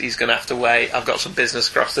 he's going to have to wait. I've got some business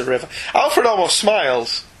across the river. Alfred almost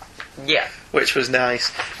smiles. Yeah. Which was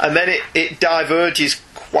nice. And then it diverges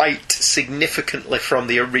quite significantly from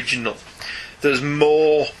the original. There's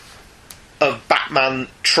more of Batman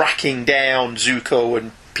tracking down Zuko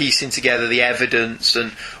and piecing together the evidence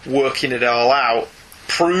and working it all out,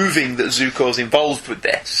 proving that Zuko's involved with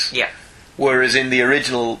this. Yeah. Whereas in the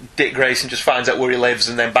original, Dick Grayson just finds out where he lives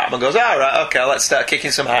and then Batman goes, alright, okay, let's start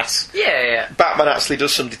kicking some ass. Yeah. Batman actually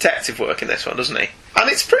does some detective work in this one, doesn't he? And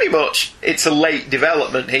it's pretty much, it's a late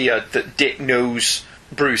development here that Dick knows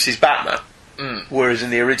Bruce is Batman. Whereas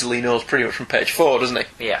in the original he knows pretty much from page 4, doesn't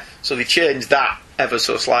he? Yeah. So they changed that ever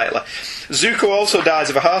so slightly. Zuko also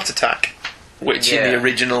dies of a heart attack. Which in the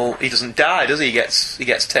original, he doesn't die, does he? He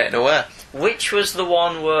gets taken away. Which was the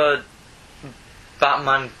one where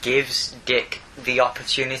Batman gives Dick the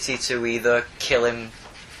opportunity to either kill him...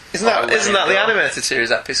 Isn't that the animated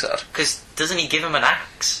series episode? Because doesn't he give him an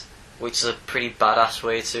axe? Which is a pretty badass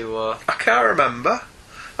way to... I can't remember.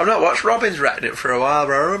 I've not watched Robin's retting it for a while,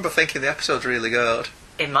 but I remember thinking the episode's really good.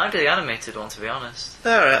 It might be the animated one, to be honest.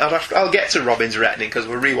 Alright, I'll get to Robin's retting because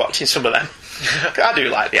we're rewatching some of them. I do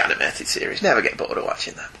like the animated series. Never get bored of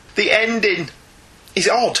watching that. The ending is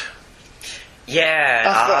odd.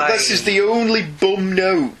 Yeah, this is the only bum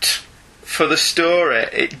note for the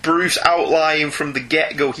story. Bruce outlining from the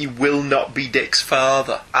get-go he will not be Dick's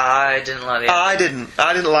father. I didn't like the ending.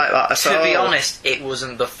 I didn't like that at all. To be honest, it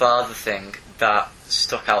wasn't the father thing that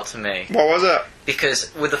stuck out to me. What was it?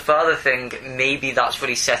 Because with the father thing, maybe that's what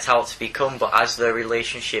he set out to become, but as their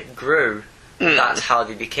relationship grew, that's how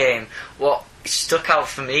they became. What stuck out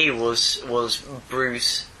for me was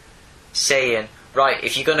Bruce saying, right,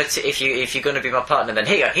 if you're gonna be my partner, then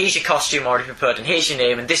here's your costume already prepared, and here's your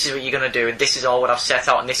name, and this is what you're gonna do, and this is all what I've set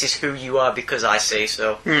out, and this is who you are because I say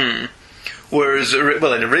so. Whereas,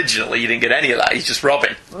 originally you didn't get any of that. He's just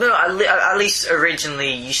Robin. No, at least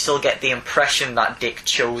originally you still get the impression that Dick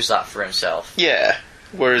chose that for himself. Yeah.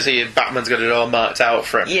 Whereas Batman's got it all marked out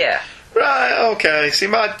for him. Yeah. Right. Okay. See,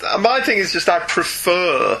 my thing is just I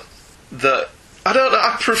prefer that. I don't know.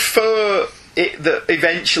 I prefer it that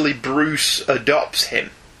eventually Bruce adopts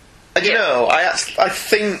him. And you know, I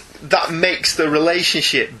think that makes the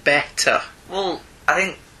relationship better. Well, I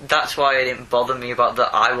think that's why it didn't bother me about the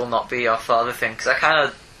 "I will not be your father" thing, because I kind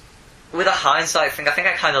of, with a hindsight thing, I think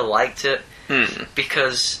I kind of liked it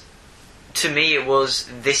because to me it was,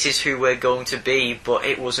 this is who we're going to be, but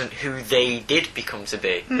it wasn't who they did become to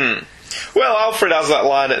be. Well, Alfred has that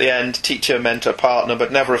line at the end: teacher, mentor, partner,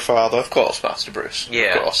 but never a father. Of course, Master Bruce.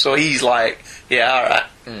 Yeah. Of course. So he's like, yeah, all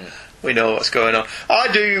right. We know what's going on.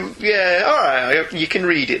 I do, yeah, alright, you can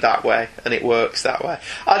read it that way, and it works that way.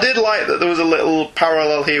 I did like that there was a little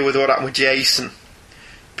parallel here with what happened with Jason,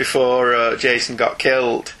 before Jason got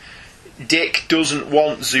killed. Dick doesn't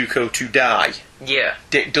want Zuko to die. Yeah.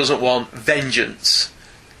 Dick doesn't want vengeance.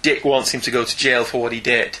 Dick wants him to go to jail for what he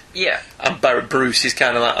did. Yeah. And Bruce is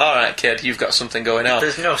kind of like, alright kid, you've got something going on.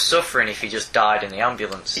 There's no suffering if he just died in the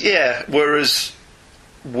ambulance. Yeah, whereas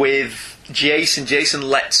with Jason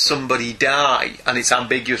lets somebody die, and it's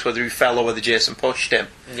ambiguous whether he fell or whether Jason pushed him.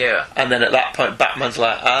 Yeah. And then at that point, Batman's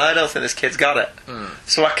like, I don't think this kid's got it.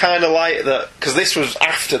 So I kind of like that, because this was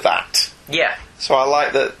after that. Yeah. So I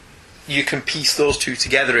like that you can piece those two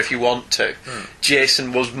together if you want to.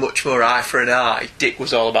 Jason was much more eye for an eye. Dick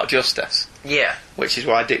was all about justice. Yeah. Which is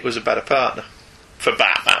why Dick was a better partner. For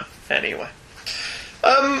Batman, anyway.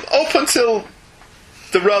 Up until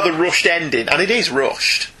the rather rushed ending, and it is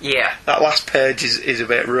rushed. Yeah. That last page is a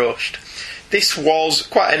bit rushed. This was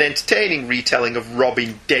quite an entertaining retelling of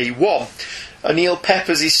Robin Day One. O'Neill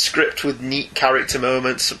peppers his script with neat character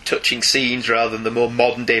moments, some touching scenes, rather than the more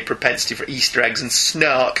modern-day propensity for Easter eggs and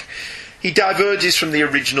snark. He diverges from the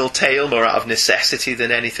original tale more out of necessity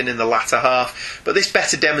than anything in the latter half, but this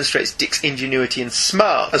better demonstrates Dick's ingenuity and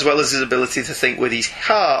smart, as well as his ability to think with his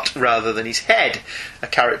heart rather than his head, a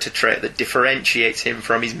character trait that differentiates him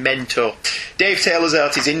from his mentor. Dave Taylor's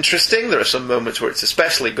art is interesting. There are some moments where it's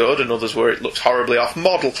especially good and others where it looks horribly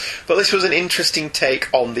off-model, but this was an interesting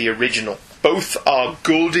take on the original. Both are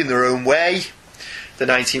good in their own way. The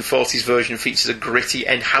 1940s version features a gritty,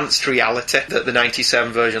 enhanced reality that the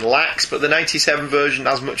 97 version lacks, but the 97 version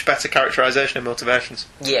has much better characterisation and motivations.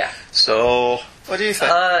 Yeah. So, what do you think?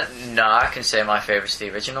 No, I can say my favourite's the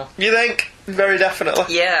original. You think? Very definitely.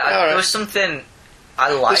 Yeah, there was something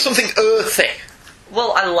I liked. There's something earthy.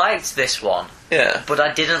 Well, I liked this one. Yeah. But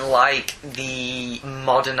I didn't like the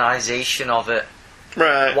modernisation of it.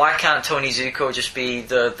 Right. Why can't Tony Zuko just be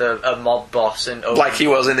a mob boss and like he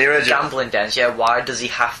was in the original gambling dens? Yeah. Why does he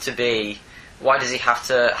have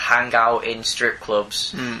to hang out in strip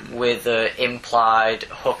clubs with an implied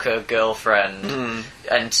hooker girlfriend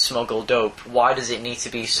and smuggle dope? Why does it need to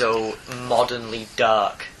be so modernly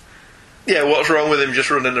dark? Yeah. What's wrong with him just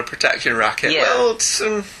running a protection racket? Yeah. Well, it's,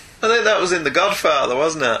 I think that was in The Godfather,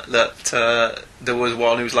 wasn't it? That there was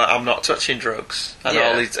one who was like, "I'm not touching drugs,"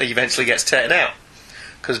 and he eventually gets taken out.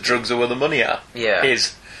 Because drugs are where the money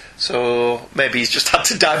is. So maybe he's just had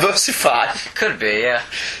to diversify. Could be, yeah.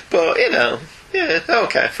 But, yeah,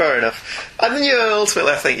 okay, fair enough. And then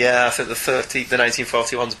ultimately I think the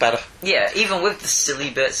 1941's better. Yeah, even with the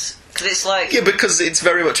silly bits. Because it's like... Yeah, because it's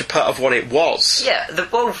very much a part of what it was. Yeah, they're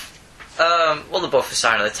both... they're both a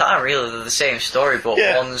sign of the time, really. They're the same story, but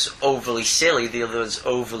one's overly silly, the other's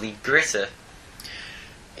overly gritty.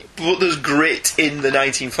 But there's grit in the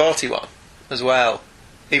 1941 as well.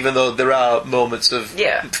 Even though there are moments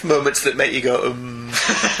that make you go, in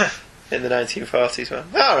the 1940s, man.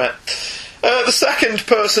 Alright. The second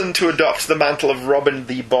person to adopt the mantle of Robin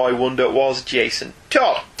the Boy Wonder was Jason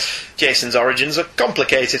Todd. Jason's origins are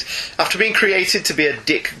complicated. After being created to be a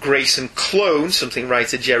Dick Grayson clone, something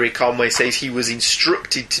writer Jerry Conway says he was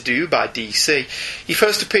instructed to do by DC, he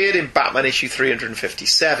first appeared in Batman issue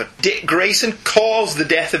 357. Dick Grayson caused the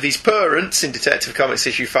death of his parents in Detective Comics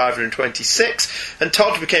issue 526, and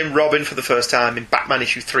Todd became Robin for the first time in Batman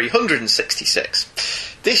issue 366.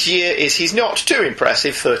 This year is his not too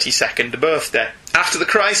impressive 32nd birthday. After the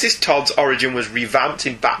Crisis, Todd's origin was revamped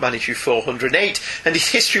in Batman issue 408, and his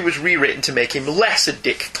history was rewritten to make him less a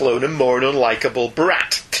Dick clone and more an unlikable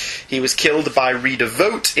brat. He was killed by reader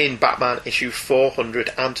vote in Batman issue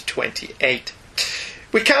 428.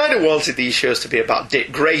 We kind of wanted these shows to be about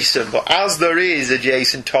Dick Grayson, but as there is a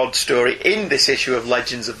Jason Todd story in this issue of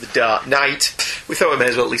Legends of the Dark Knight, we thought we may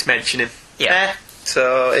as well at least mention him. Yeah.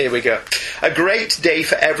 So here we go. A Great Day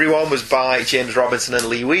for Everyone was by James Robinson and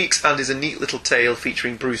Lee Weeks, and is a neat little tale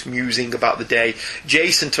featuring Bruce musing about the day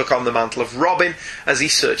Jason took on the mantle of Robin as he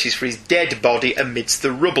searches for his dead body amidst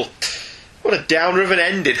the rubble. What a downer of an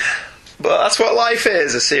ending. But that's what life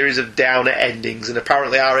is, a series of downer endings, and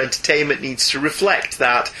apparently our entertainment needs to reflect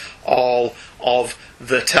that all of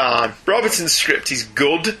the time. Robinson's script is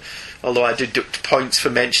good, although I deduct points for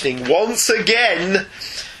mentioning once again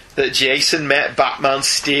that Jason met Batman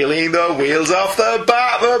stealing the wheels off the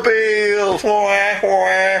Batmobile.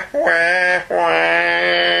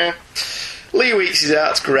 Lee Weeks'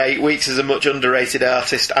 art's great. Weeks is a much underrated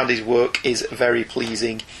artist, and his work is very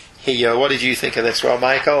pleasing. Here, what did you think of this one,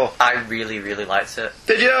 Michael? I really, really liked it.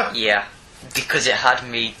 Did you? Yeah. Because it had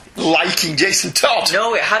me... liking Jason Todd?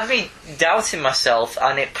 No, it had me doubting myself,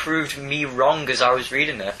 and it proved me wrong as I was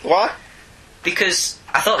reading it. Why? Because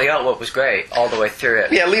I thought the artwork was great all the way through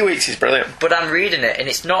it. Yeah, Lee Weeks is brilliant. But I'm reading it, and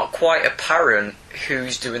it's not quite apparent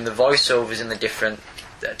who's doing the voiceovers in the different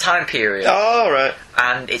time periods. Oh, right.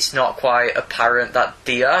 And it's not quite apparent that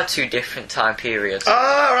they are two different time periods. Oh,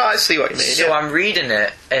 right, I see what you mean. So I'm reading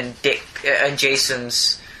it, and Dick and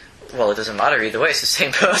Jason's... well, it doesn't matter either way, it's the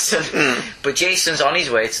same person. But Jason's on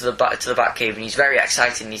his way to the Batcave, and he's very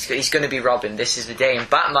excited, and he's going to be Robin, this is the day. And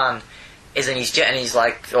Batman is in his jet, and he's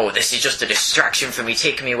like, oh, this is just a distraction for me,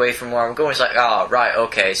 taking me away from where I'm going. He's like, oh, right,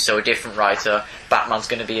 okay, so a different writer, Batman's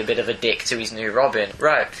going to be a bit of a dick to his new Robin.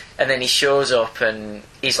 Right. And then he shows up, and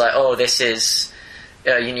he's like, oh, this is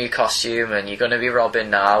your new costume, and you're going to be Robin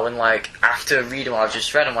now. And, like, after reading what I've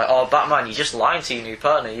just read, I'm like, oh, Batman, you're just lying to your new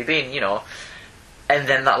partner, you're being, And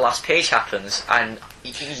then that last page happens, and...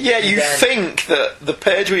 yeah, you think that the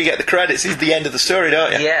page where you get the credits is the end of the story,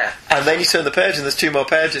 don't you? Yeah. And then you turn the page and there's 2 more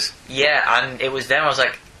pages. Yeah, and it was then I was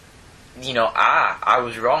like, I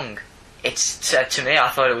was wrong. To me, I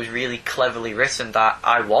thought it was really cleverly written that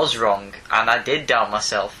I was wrong, and I did doubt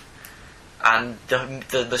myself. And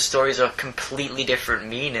the stories are completely different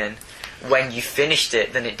meaning when you finished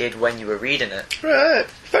it than it did when you were reading it. Right,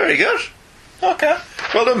 very good. Okay.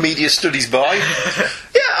 Well done, media studies boy.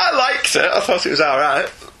 Yeah, I liked it. I thought it was alright.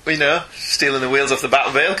 Stealing the wheels off the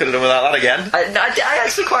Batmobile. Could have done without that again. I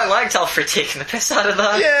actually quite liked Alfred taking the piss out of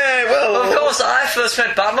that. Yeah, well... Of course, I first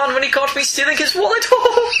met Batman when he caught me stealing his wallet.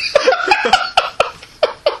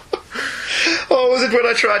 Oh, was it when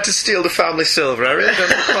I tried to steal the family silver? I really don't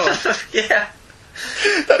know. Yeah.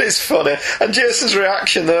 That is funny. And Jason's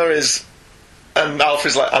reaction there is... and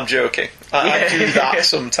Alfred's like, I'm joking. I do that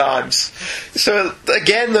sometimes. So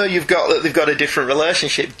again, though, they've got a different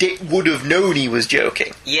relationship. Dick would have known he was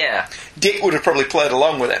joking. Yeah. Dick would have probably played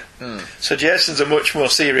along with him. So Jason's a much more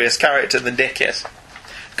serious character than Dick is.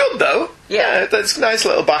 Good though. Yeah. That's a nice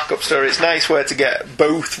little backup story. It's a nice way to get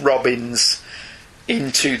both Robins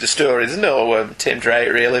into the story. There's no Tim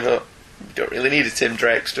Drake really, but you don't really need a Tim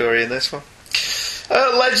Drake story in this one.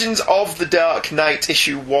 Legends of the Dark Knight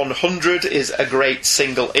issue 100 is a great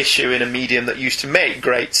single issue in a medium that used to make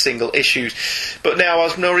great single issues, but now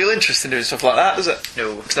has no real interest in doing stuff like that, does it?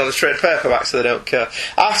 No. It's not a trade paperback, so they don't care.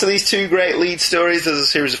 After these 2 great lead stories, there's a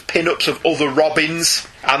series of pin-ups of other Robins,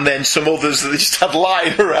 and then some others that they just had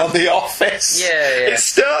lying around the office. Yeah. It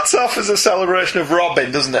starts off as a celebration of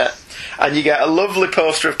Robin, doesn't it? And you get a lovely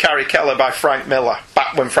poster of Carrie Keller by Frank Miller,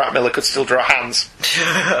 back when Frank Miller could still draw hands.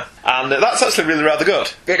 And that's actually really rather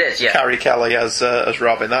good. It is, yeah. Carrie Kelly as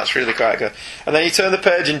Robin, that's really quite good. And then you turn the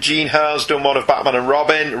page and Gene Ha's done one of Batman and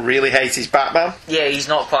Robin, really hates his Batman. Yeah, he's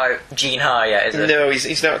not quite Gene Ha yet, is he? No,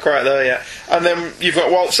 he's not quite there yet. And then you've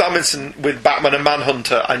got Walt Simonson with Batman and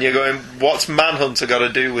Manhunter, and you're going, what's Manhunter got to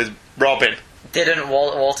do with Robin? Didn't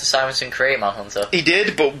Walter Simonson create Manhunter? He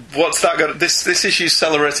did, but what's that got? This issue's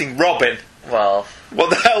celebrating Robin. Well, what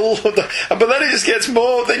the hell? But then it just gets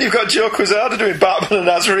more. Then you've got Joe Quesada doing Batman and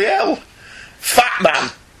Azrael, Fat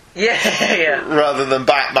Man. Yeah. Rather than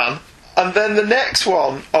Batman. And then the next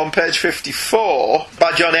one on page 54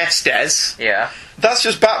 by John Estes. Yeah. That's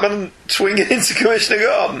just Batman swinging into Commissioner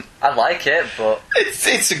Gordon. I like it, but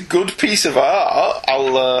it's a good piece of art.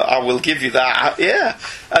 I will give you that. Yeah.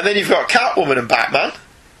 And then you've got Catwoman and Batman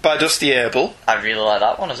by Dusty Abel. I really like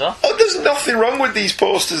that one as well. Oh, there's nothing wrong with these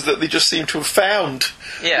posters that they just seem to have found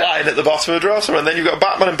lying at the bottom of a drawer somewhere. And then you've got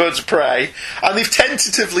Batman and Birds of Prey, and they've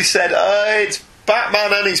tentatively said, it's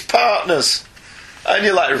Batman and his partners. And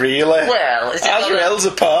you're like, really? Well, is it Azrael's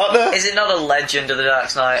a partner? Is it not a Legend of the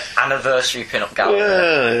Dark Knight anniversary pin-up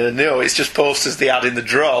gallery? No, it's just posters they had in the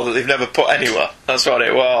drawer that they've never put anywhere. That's what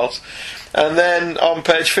it was. And then on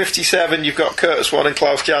page 57, you've got Kurt Swan and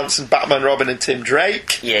Klaus Janson, Batman, Robin and Tim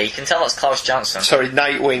Drake. Yeah, you can tell it's Klaus Janson. Sorry,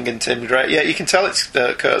 Nightwing and Tim Drake. Yeah, you can tell it's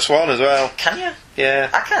Kurt Swan as well. Can you? Yeah.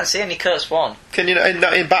 I can't see any Kurt Swan. Can you? In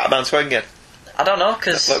Batman Swinging? I don't know,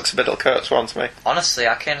 because... It looks a bit like Kurt Swan to me. Honestly,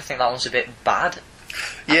 I kind of think that one's a bit bad.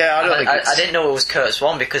 Yeah, I didn't know it was Kurt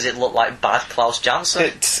Swan because it looked like bad Klaus Janson.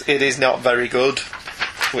 It is not very good,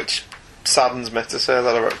 which saddens me to say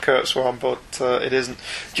that about Kurt Swan, but it isn't.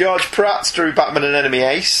 George Pratt drew Batman and Enemy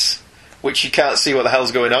Ace, which you can't see what the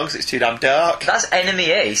hell's going on because it's too damn dark. That's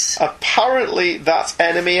Enemy Ace? Apparently that's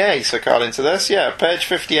Enemy Ace, according to this. Yeah, page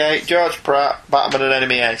 58, George Pratt, Batman and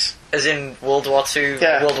Enemy Ace. As in World War II,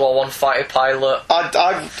 World War I fighter pilot?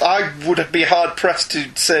 I would be hard-pressed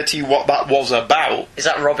to say to you what that was about. Is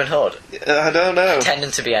that Robin Hood? I don't know.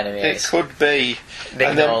 Pretending to be Enemy Ace. It could be. Mignola.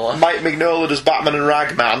 And then Mike Mignola does Batman and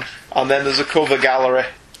Ragman, and then there's a cover gallery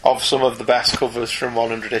of some of the best covers from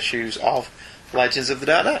 100 issues of Legends of the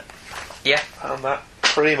Dark Knight. Yeah. And that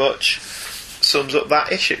pretty much sums up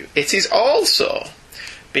that issue. It is also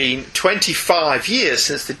been 25 years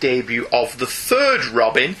since the debut of the third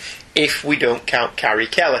Robin, if we don't count Carrie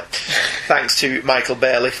Kelly. Thanks to Michael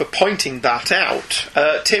Bailey for pointing that out.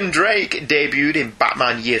 Tim Drake debuted in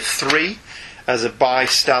Batman Year 3 as a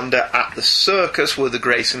bystander at the circus where the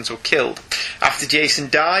Graysons were killed. After Jason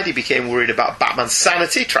died, he became worried about Batman's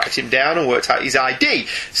sanity, tracked him down and worked out his ID,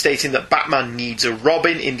 stating that Batman needs a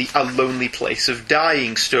Robin in the A Lonely Place of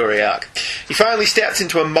Dying story arc. He finally stepped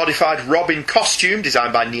into a modified Robin costume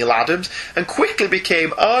designed by Neil Adams and quickly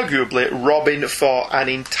became arguably Robin for an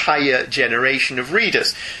entire generation of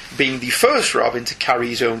readers, being the first Robin to carry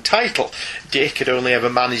his own title. Dick had only ever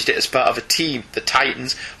managed it as part of a team, the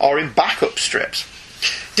Titans, or in backup strips.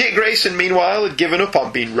 Dick Grayson, meanwhile, had given up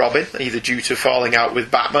on being Robin, either due to falling out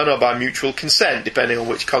with Batman or by mutual consent, depending on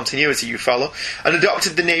which continuity you follow, and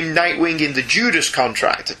adopted the name Nightwing in the Judas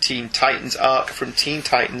Contract, a Teen Titans arc from Teen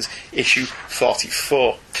Titans issue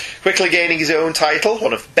 44. Quickly gaining his own title,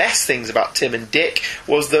 one of the best things about Tim and Dick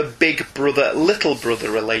was the big brother-little brother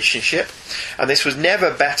relationship, and this was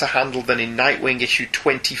never better handled than in Nightwing issue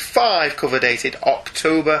 25, cover dated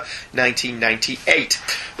October 1998.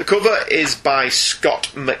 The cover is by Scott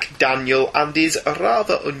McDaniel and is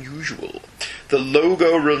rather unusual. The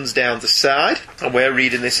logo runs down the side, and we're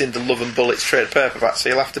reading this in the Love and Bullets trade paperback, so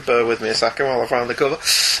you'll have to bear with me a second while I find the cover.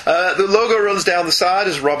 The logo runs down the side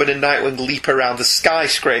as Robin and Nightwing leap around the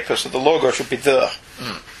skyscraper, so the logo should be there,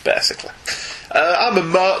 basically. I'm a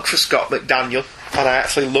mark for Scott McDaniel, and I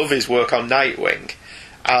actually love his work on Nightwing,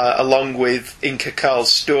 along with Inca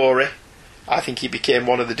Carl's story. I think he became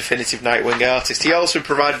one of the definitive Nightwing artists. He also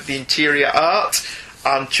provided the interior art,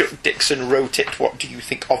 and Chuck Dixon wrote it. What do you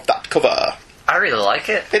think of that cover? I really like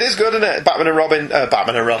it. It is good, isn't it? Batman and Robin.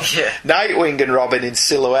 Yeah. Nightwing and Robin in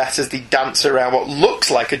silhouette as they dance around what looks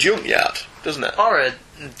like a junkyard, doesn't it? Or a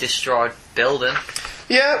destroyed building.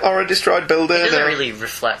 Yeah, or a destroyed building. It doesn't really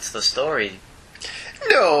reflect the story.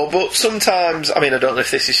 No, but sometimes, I mean, I don't know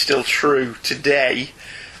if this is still true today,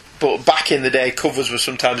 but back in the day, covers were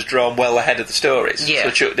sometimes drawn well ahead of the stories. Yeah.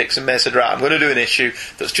 So Chuck Dixon may said, right, I'm going to do an issue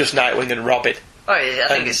that's just Nightwing and Robin. Oh, yeah, I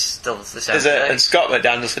think it's still the same Is it? thing. And Scott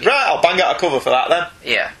McDaniel said, right, I'll bang out a cover for that then.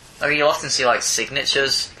 Yeah. I mean, you'll often see, like,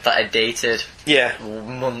 signatures that are dated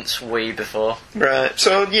months way before. Right.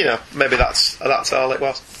 So, you know, maybe that's all it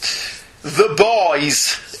was. The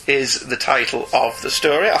Boys is the title of the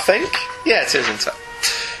story, I think. Yeah, it is, isn't it?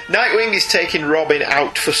 Nightwing is taking Robin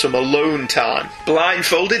out for some alone time.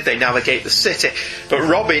 Blindfolded, they navigate the city, but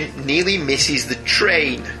Robin nearly misses the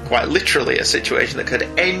train. Quite literally a situation that could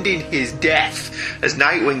end in his death, as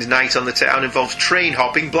Nightwing's night on the town involves train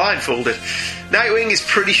hopping blindfolded. Nightwing is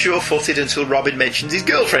pretty sure-footed until Robin mentions his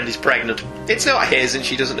girlfriend is pregnant. It's not his, and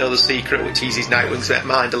she doesn't know the secret, which eases Nightwing's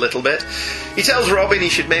mind a little bit. He tells Robin he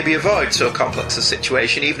should maybe avoid so complex a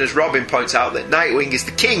situation, even as Robin points out that Nightwing is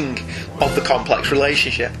the king of the complex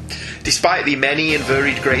relationship. Despite the many and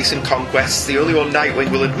varied Grayson conquests, the only one Nightwing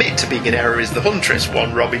will admit to being in error is the Huntress,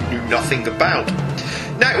 one Robin knew nothing about.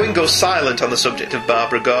 Nightwing goes silent on the subject of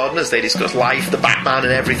Barbara Gordon as they discuss life, the Batman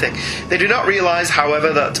and everything. They do not realise,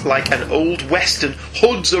 however, that, like an old western,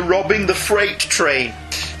 hoods are robbing the freight train.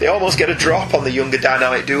 They almost get a drop on the younger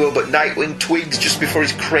dynamic duo, but Nightwing twigs just before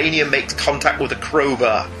his cranium makes contact with a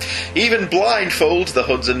crowbar. Even blindfold, the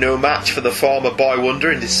hoods are no match for the former Boy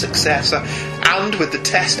Wonder and his successor, and with the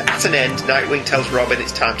test at an end, Nightwing tells Robin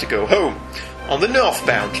it's time to go home, on the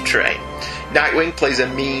northbound train. Nightwing plays a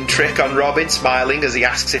mean trick on Robin, smiling as he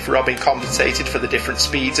asks if Robin compensated for the different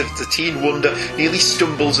speeds of the Teen Wonder nearly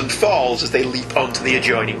stumbles and falls as they leap onto the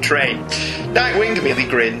adjoining train. Nightwing merely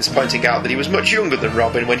grins, pointing out that he was much younger than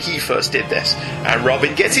Robin when he first did this, and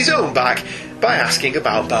Robin gets his own back by asking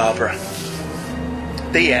about Barbara.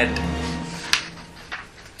 The end.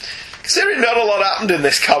 Considering not a lot happened in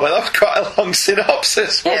this comic, that was quite a long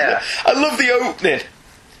synopsis, wasn't it? I love the opening.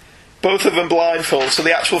 Both of them blindfold, so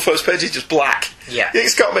the actual first page is just black. Yeah. You think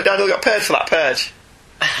Scott McDaniel got paid for that page?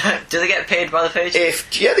 Do they get paid by the page? They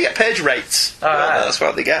get page rates. Right. That's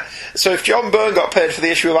what they get. So if John Byrne got paid for the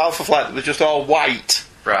issue of Alpha Flight that was just all white,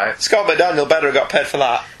 right, Scott McDaniel better have got paid for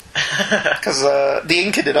that. Because the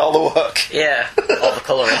inker did all the work. Yeah, all the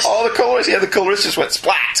colourists. All the colourists, the colourists just went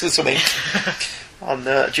splat with some ink. And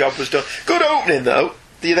the job was done. Good opening, though.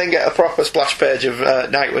 You then get a proper splash page of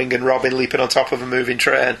Nightwing and Robin leaping on top of a moving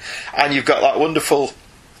train, and you've got that wonderful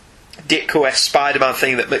Ditko-esque Spider-Man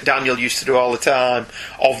thing that McDaniel used to do all the time,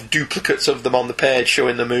 of duplicates of them on the page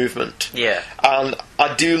showing the movement. Yeah. And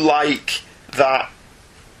I do like that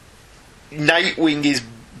Nightwing is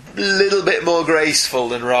a little bit more graceful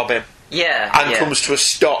than Robin. Yeah. And comes to a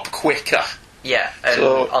stop quicker. Yeah, and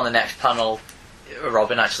so, on the next panel,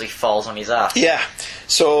 Robin actually falls on his ass. Yeah.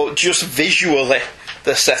 So just visually,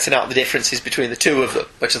 they're setting out the differences between the two of them,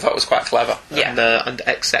 which I thought was quite clever and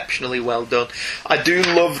exceptionally well done. I do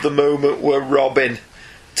love the moment where Robin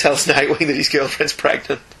tells Nightwing that his girlfriend's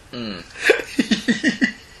pregnant.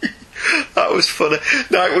 That was funny.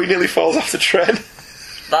 Nightwing nearly falls off the train.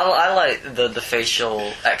 I like the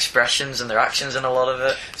facial expressions and their actions in a lot of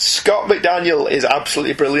it. Scott McDaniel is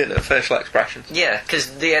absolutely brilliant at facial expressions. Yeah,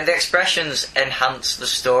 because the expressions enhance the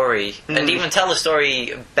story and even tell the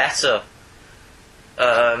story better.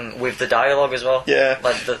 With the dialogue as well. Yeah.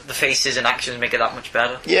 Like the faces and actions make it that much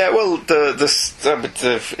better. Yeah, well,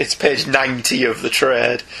 it's page 90 of the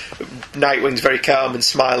trade. Nightwing's very calm and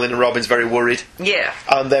smiling and Robin's very worried. Yeah.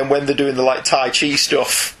 And then when they're doing the Tai Chi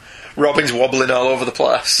stuff, Robin's wobbling all over the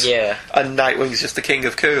place. Yeah. And Nightwing's just the king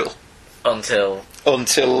of cool. Until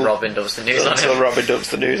Robin dumps the news on him. Until Robin dumps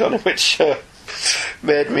the news on him, which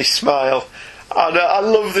made me smile. And I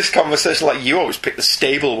love this conversation, like, you always pick the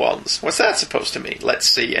stable ones. What's that supposed to mean? Let's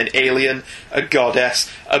see, an alien, a goddess,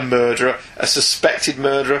 a murderer, a suspected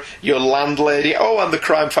murderer, your landlady, and the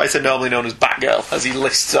crime fighter normally known as Batgirl, as he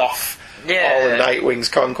lists off all of Nightwing's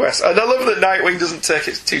conquests. And I love that Nightwing doesn't take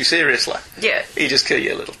it too seriously. Yeah. He just calls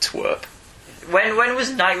you a little twerp. When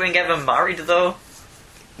was Nightwing ever married, though?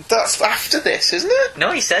 That's after this, isn't it?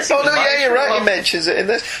 No, he says he was married. Yeah, you're right, he mentions it in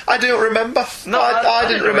this. I don't remember. No, I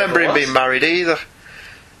didn't remember him being married either.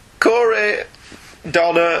 Corey,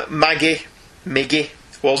 Donna, Miggy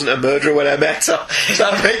wasn't a murderer when I met her.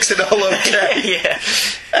 That makes it all okay. Yeah.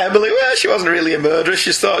 Emily, well, she wasn't really a murderer,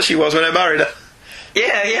 she thought she was when I married her.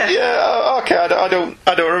 Yeah. Yeah, okay, I don't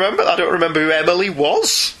remember. I don't remember who Emily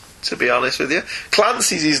was, to be honest with you.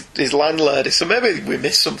 Clancy's his landlady, so maybe we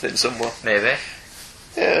missed something somewhere. Maybe.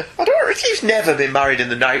 Yeah, I don't know. He's never been married in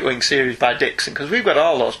the Nightwing series by Dixon, because we've got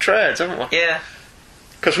all those trades, haven't we? Yeah.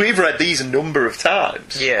 Because we've read these a number of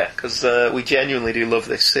times. Yeah. Because we genuinely do love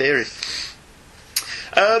this series.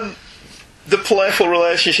 The playful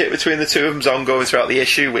relationship between the two of them is ongoing throughout the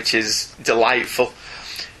issue, which is delightful.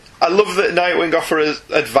 I love that Nightwing offers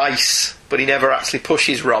advice, but he never actually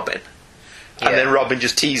pushes Robin. Yeah. And then Robin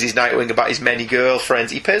just teases Nightwing about his many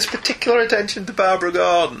girlfriends. He pays particular attention to Barbara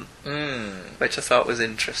Gordon, which I thought was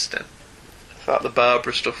interesting. I thought the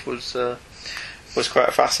Barbara stuff was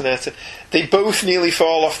quite fascinating. They both nearly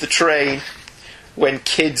fall off the train when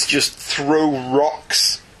kids just throw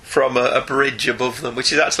rocks from a bridge above them,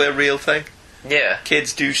 which is actually a real thing. Yeah.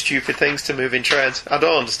 Kids do stupid things to move in trains. I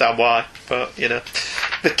don't understand why, but, you know.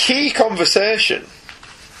 The key conversation,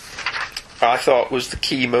 I thought, was the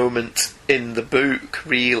key moment in the book,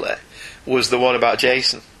 really, was the one about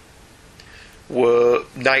Jason, where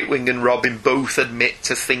Nightwing and Robin both admit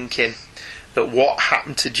to thinking that what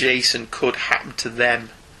happened to Jason could happen to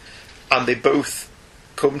them, and they both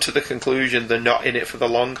come to the conclusion they're not in it for the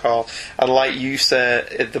long haul. And like you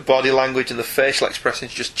say, the body language and the facial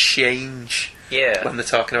expressions just change when they're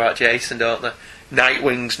talking about Jason, don't they?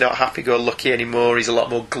 Nightwing's not happy-go-lucky anymore, he's a lot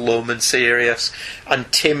more glum and serious,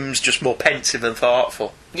 and Tim's just more pensive and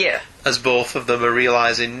thoughtful. Yeah. As both of them are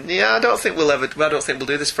realising, I don't think we'll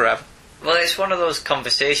do this forever. Well, it's one of those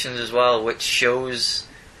conversations as well which shows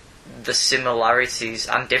the similarities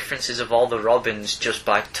and differences of all the Robins just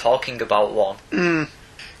by talking about one.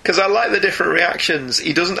 Because I like the different reactions.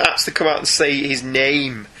 He doesn't actually come out and say his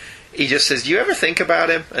name. He just says, "Do you ever think about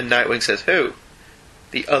him?" And Nightwing says, "Who?"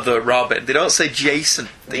 the other Robin. They don't say Jason.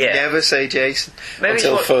 They never say Jason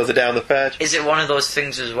until further down the page. Is it one of those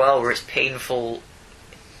things as well where it's painful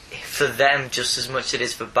for them just as much as it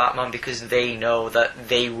is for Batman because they know that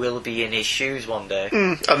they will be in his shoes one day?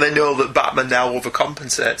 And they know that Batman now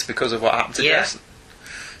overcompensates because of what happened to Jason.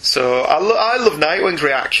 So I love Nightwing's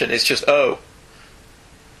reaction. It's just,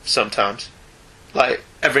 sometimes. Like,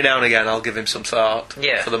 every now and again I'll give him some thought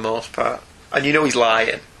for the most part. And you know he's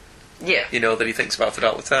lying. Yeah. You know that he thinks about it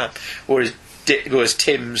all the time. Whereas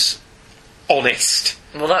Tim's honest.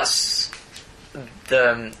 Well, that's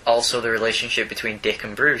also the relationship between Dick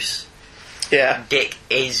and Bruce. Yeah. Dick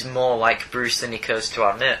is more like Bruce than he cares to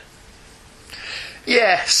admit.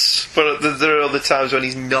 Yes, but there are other times when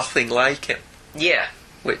he's nothing like him. Yeah.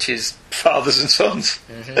 Which is fathers and sons,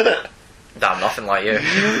 isn't it? I'm nothing like you.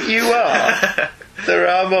 You are. There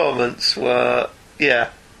are moments where,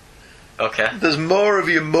 okay. There's more of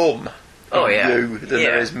your mum in you than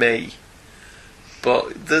there is me.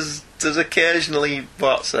 But there's occasionally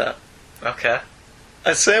what's that? Okay.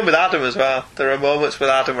 And same with Adam as well. There are moments with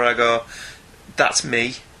Adam where I go, that's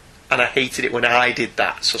me. And I hated it when I did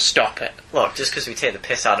that, so stop it. Look, just because we take the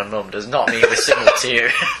piss out of Mum does not mean we're similar to you.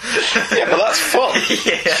 Yeah, but that's fun.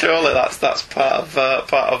 Yeah. Surely that's part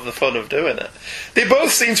of the fun of doing it. They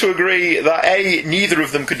both seem to agree that A, neither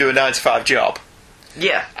of them could do a 9-to-5 job.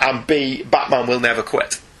 Yeah. And B, Batman will never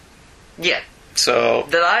quit. Yeah. So...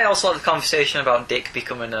 Did I also have the conversation about Dick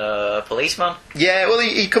becoming a policeman? Yeah, well,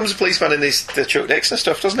 he becomes a policeman in the Chuck Dixon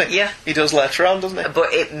stuff, doesn't he? Yeah. He does later on, doesn't he?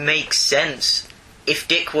 But it makes sense. If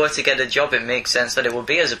Dick were to get a job, it makes sense that it would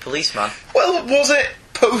be as a policeman. Well, was it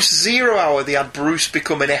post-Zero Hour they had Bruce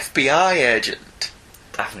become an FBI agent?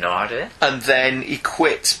 I have no idea. And then he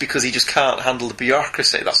quits because he just can't handle the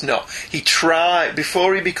bureaucracy. That's not...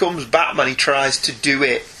 Before he becomes Batman, he tries to do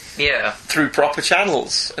it through proper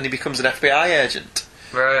channels, and he becomes an FBI agent.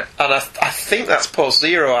 Right. And I think that's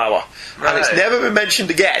post-Zero Hour. Right. And it's never been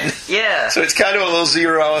mentioned again. Yeah. So it's kind of one of those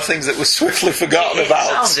 0 hour things that was swiftly forgotten about.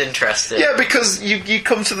 Sounds interesting. Yeah, because you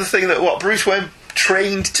come to the thing that, Bruce Wayne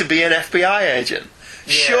trained to be an FBI agent.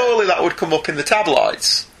 Yeah. Surely that would come up in the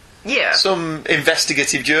tabloids. Yeah. Some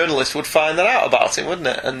investigative journalist would find that out about him, wouldn't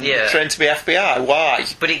it? And trained to be FBI. Why?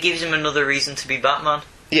 But it gives him another reason to be Batman.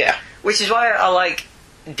 Yeah. Which is why I like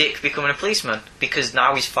Dick becoming a policeman, because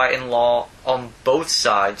now he's fighting law on both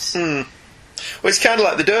sides. Well, it's kind of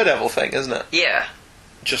like the Daredevil thing, isn't it? Yeah.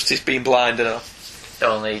 Justice being blind enough.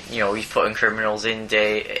 Only, he's putting criminals in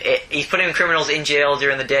he's putting criminals in jail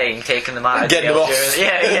during the day and taking them out of jail. Getting them off.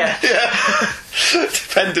 Yeah.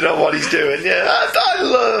 Depending on what he's doing, yeah. I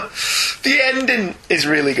love... The ending is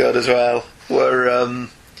really good as well, where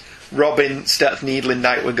Robin starts needling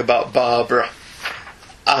Nightwing about Barbara.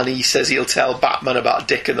 And he says he'll tell Batman about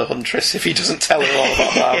Dick and the Huntress if he doesn't tell him all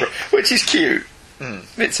about Barbara, which is cute.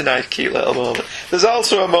 It's a nice, cute little moment. There's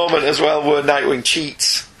also a moment as well where Nightwing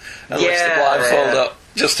cheats and lifts the blindfold up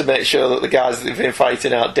just to make sure that the guys that they've been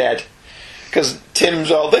fighting aren't dead. Because Tim's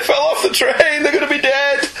they fell off the train, they're going to be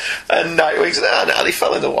dead. And Nightwing's, no, they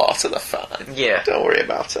fell in the water, they're fine. Yeah. Don't worry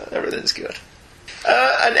about it, everything's good.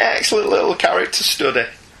 An excellent little character study,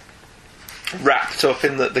 wrapped up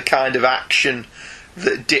in the kind of action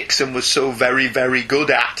that Dixon was so very, very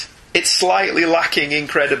good at. It's slightly lacking in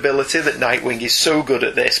credibility that Nightwing is so good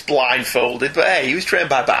at this, blindfolded, but hey, he was trained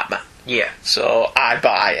by Batman. Yeah. So I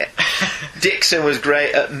buy it. Dixon was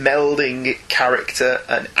great at melding character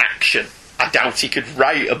and action. I doubt he could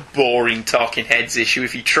write a boring Talking Heads issue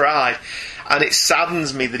if he tried. And it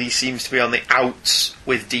saddens me that he seems to be on the outs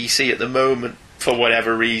with DC at the moment, for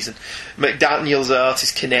whatever reason. McDaniel's art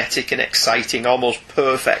is kinetic and exciting, almost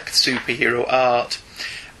perfect superhero art.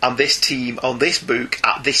 And this team on this book,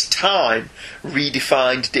 at this time,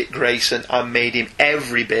 redefined Dick Grayson and made him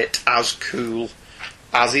every bit as cool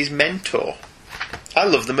as his mentor. I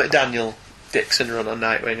love the McDaniel Dixon run on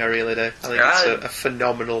Nightwing, I really do. I think it's a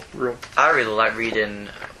phenomenal run. I really like reading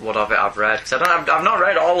what of it I've read, because I've not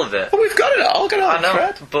read all of it. Well, we've got it all, I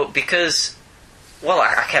know, but because... Well,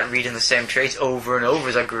 I kept reading the same trades over and over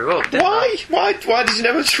as I grew up. Why? Why did you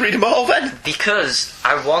never just read them all then? Because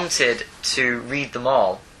I wanted to read them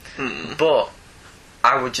all, but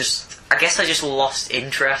I guess I just lost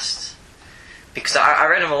interest. Because I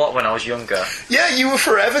read them a lot when I was younger. Yeah, you were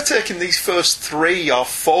forever taking these first 3 or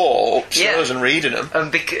 4 upstairs and reading them. And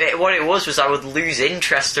what it was I would lose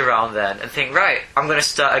interest around then and think, right, I'm going to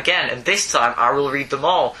start again, and this time I will read them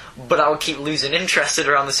all. But I would keep losing interest at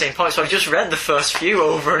around the same point, so I just read the first few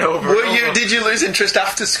over and over. Did you lose interest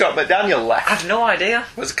after Scott McDaniel left? I have no idea.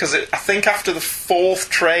 Because I think after the 4th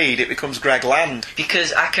trade it becomes Greg Land.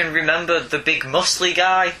 Because I can remember the big muscly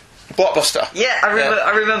guy Blockbuster. Yeah,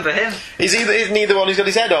 I remember him. Isn't he the one who's got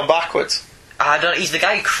his head on backwards? He's the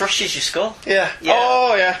guy who crushes your skull. Yeah.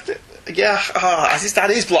 Oh, yeah. Yeah. That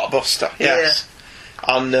is Blockbuster. Yes.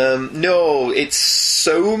 Yeah. And, no, it's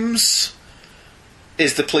Soames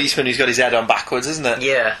is the policeman who's got his head on backwards, isn't it?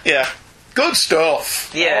 Yeah. Yeah. Good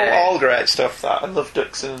stuff. Yeah. All great stuff, that. I love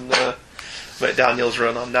Dixon and McDaniel's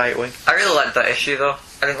run on Nightwing. I really liked that issue, though.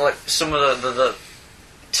 I think, like, some of the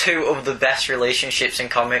two of the best relationships in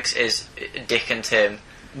comics is Dick and Tim.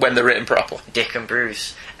 When they're written properly. Dick and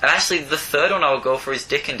Bruce. And actually, the third one I would go for is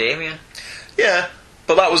Dick and Damian. Yeah,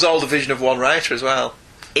 but that was all division of one writer as well.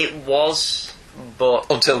 It was, but...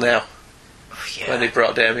 Until now. Yeah. When they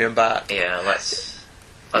brought Damian back. Yeah, let's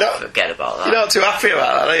forget about that. You're not too happy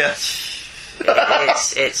about that, are you?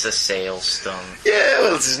 It's a sales stunt. Yeah,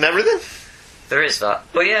 well, this isn't everything. There is that.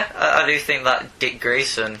 But yeah, I do think that Dick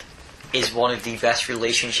Grayson is one of the best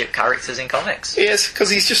relationship characters in comics. He is, because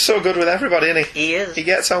he's just so good with everybody, isn't he? He is. He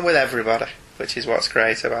gets on with everybody, which is what's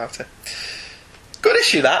great about it. Good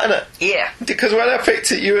issue, that, isn't it? Yeah. Because when I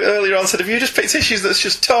picked it, you earlier on said, have you just picked issues that's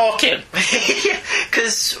just talking?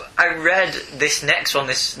 Because I read this next one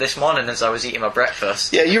this morning as I was eating my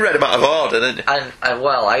breakfast. Yeah, you read them out of order, didn't you? And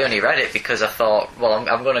I only read it because I thought, well,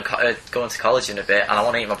 I'm going to go into college in a bit, and I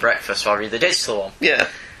want to eat my breakfast, so I'll read the digital one. Yeah.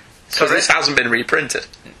 So this hasn't been reprinted.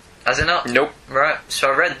 Has it not? Nope. Right,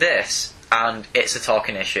 so I read this, and it's a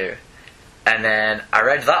talking issue. And then I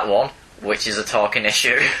read that one, which is a talking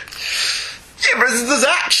issue. Yeah, but there's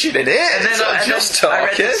action in it. And then, I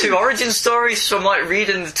read the two origin stories, so I'm like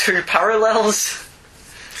reading the two parallels.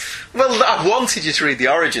 Well, I wanted you to read the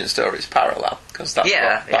origin stories parallel, because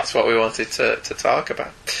that's what we wanted to talk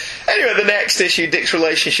about. Anyway, the next issue, Dick's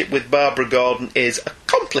relationship with Barbara Gordon, is a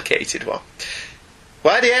complicated one.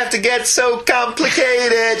 Why do you have to get so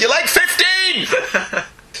complicated? You're like 15!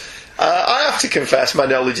 I have to confess my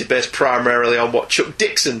knowledge is based primarily on what Chuck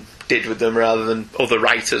Dixon did with them rather than other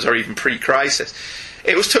writers or even pre-Crisis.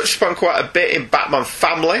 It was touched upon quite a bit in Batman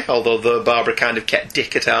Family, although Barbara kind of kept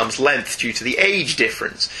Dick at arm's length due to the age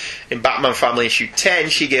difference. In Batman Family issue 10,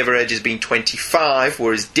 she gave her age as being 25,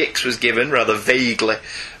 whereas Dick's was given, rather vaguely,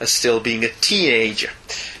 as still being a teenager.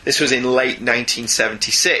 This was in late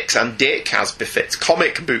 1976, and Dick, as befits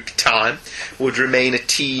comic book time, would remain a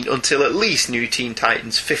teen until at least New Teen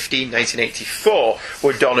Titans 15, 1984,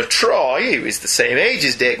 where Donna Troy, who is the same age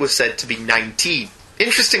as Dick, was said to be 19.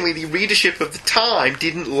 Interestingly, the readership of the time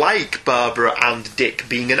didn't like Barbara and Dick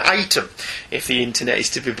being an item, if the internet is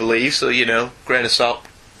to be believed, so, grain of salt.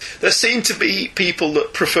 There seemed to be people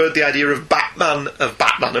that preferred the idea of Batman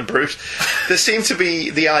and Bruce. There seemed to be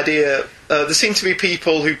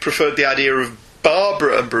people who preferred the idea of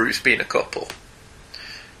Barbara and Bruce being a couple.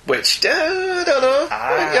 Which, I don't know.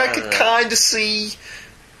 I could kind of see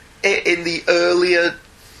it in the earlier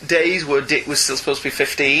days where Dick was still supposed to be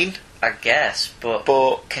 15. I guess, but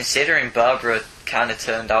considering Barbara kind of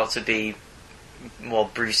turned out to be more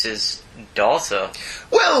Bruce's daughter.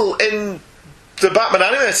 Well, in the Batman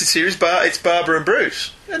animated series, it's Barbara and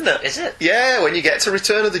Bruce, isn't it? Is it? Yeah, when you get to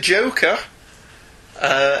Return of the Joker,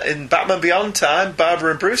 in Batman Beyond time, Barbara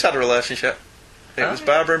and Bruce had a relationship. It was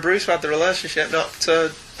Barbara and Bruce who had the relationship, not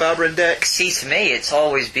Barbara and Dick. See, to me, it's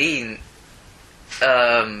always been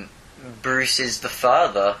Bruce is the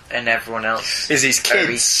father and everyone else is his kids,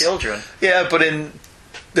 his children. Yeah, but in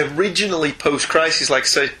the originally post-Crisis, like I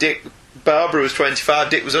say, Barbara was 25,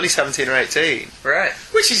 Dick was only 17 or 18. Right.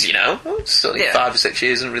 Which is, it's only 5 or 6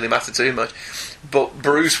 years, doesn't really matter too much. But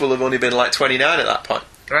Bruce will have only been like 29 at that point.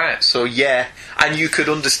 Right. So, yeah, and you could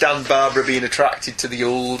understand Barbara being attracted to the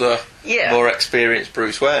older, more experienced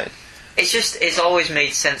Bruce Wayne. It's always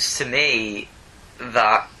made sense to me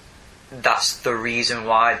that that's the reason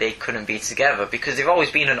why they couldn't be together, because they've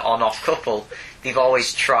always been an on-off couple. They've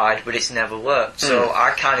always tried, but it's never worked. So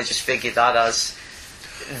I kind of just figured that as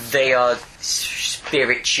they are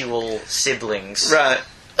spiritual siblings. Right.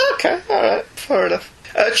 Okay, alright, fair enough.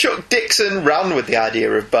 Chuck Dixon ran with the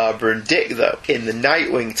idea of Barbara and Dick, though, in the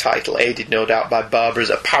Nightwing title, aided no doubt by Barbara's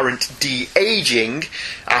apparent de-aging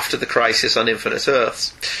after the Crisis on Infinite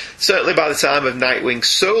Earths. Certainly by the time of Nightwing's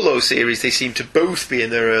solo series, they seem to both be in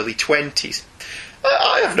their early 20s.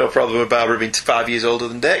 I have no problem with Barbara being 5 years older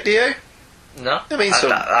than Dick, do you? No.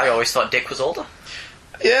 I always thought Dick was older.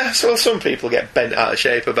 Yeah, so some people get bent out of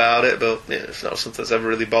shape about it, but it's not something that's ever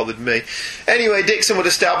really bothered me. Anyway, Dixon would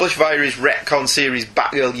establish via his retcon series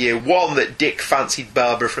Batgirl Year 1 that Dick fancied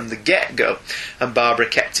Barbara from the get-go, and Barbara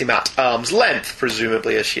kept him at arm's length,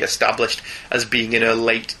 presumably as she established as being in her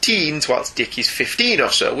late teens, whilst Dick is 15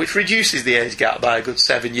 or so, which reduces the age gap by a good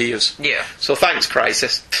 7 years. Yeah. So thanks,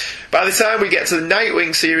 Crisis. By the time we get to the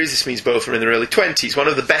Nightwing series, this means both are in their early 20s. One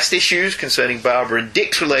of the best issues concerning Barbara and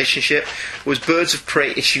Dick's relationship was Birds of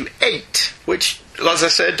Prey issue 8, which, as I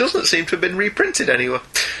said, doesn't seem to have been reprinted anywhere.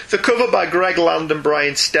 The cover by Greg Land and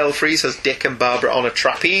Brian Stelfreeze has Dick and Barbara on a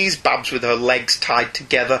trapeze, Babs with her legs tied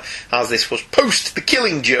together, as this was post The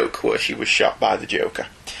Killing Joke, where she was shot by the Joker.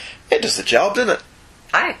 It does the job, doesn't it?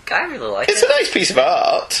 I really like it. It's a nice piece of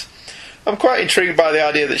art. I'm quite intrigued by the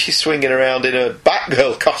idea that she's swinging around in a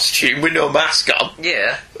Batgirl costume with no mask on.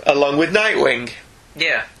 Yeah. Along with Nightwing.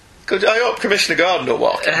 Yeah. I hope Commissioner Gordon will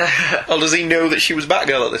walk in. Or does he know that she was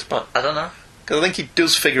Batgirl at this point? I don't know. Because I think he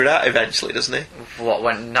does figure it out eventually, doesn't he?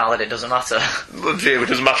 What, now that it doesn't matter? It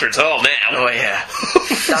doesn't matter at all now. Oh, yeah.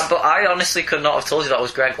 But I honestly could not have told you that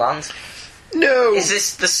was Greg Land. No. Is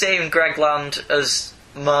this the same Greg Land as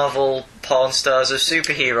Marvel Porn Stars of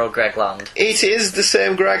Superhero Greg Land? It is the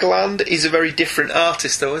same Greg Land. He's a very different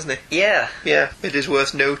artist, though, isn't he? Yeah. Yeah, it is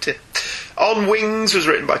worth noting. On Wings was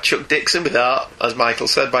written by Chuck Dixon with art, as Michael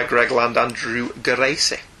said, by Greg Land and Drew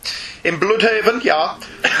Gracie. In Bloodhaven,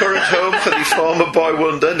 current home for the former Boy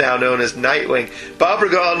Wonder, now known as Nightwing, Barbara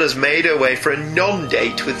Gordon has made her way for a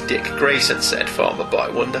non-date with Dick Grayson, said former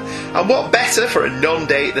Boy Wonder. And what better for a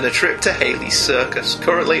non-date than a trip to Haley's Circus,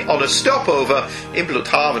 currently on a stopover in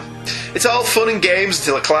Bloodhaven. It's all fun and games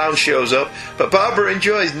until a clown shows up, but Barbara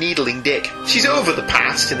enjoys needling Dick. She's over the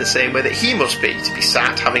past in the same way that he must be, to be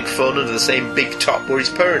sat having fun under the same big top where his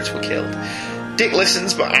parents were killed. Dick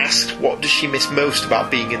listens but asks what does she miss most about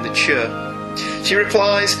being in the chair. She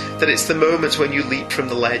replies that it's the moments when you leap from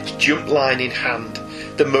the ledge, jump line in hand.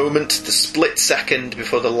 The moment, the split second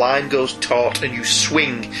before the line goes taut and you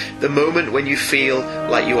swing. The moment when you feel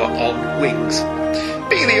like you are on wings.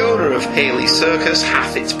 Being the owner of Haley's Circus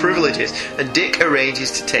hath its privileges, and Dick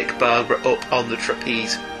arranges to take Barbara up on the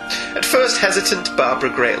trapeze. At first hesitant, Barbara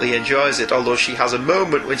greatly enjoys it, although she has a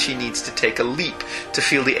moment when she needs to take a leap to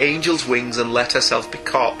feel the angel's wings and let herself be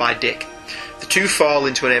caught by Dick. The two fall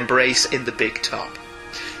into an embrace in the big top.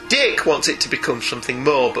 Dick wants it to become something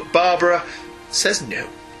more, but Barbara says no.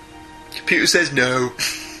 Computer says no.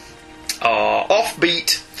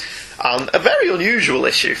 Offbeat. And a very unusual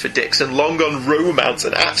issue for Dixon, long on romance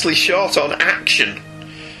and actually short on action.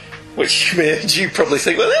 Which made you probably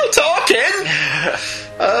think, well, they're talking!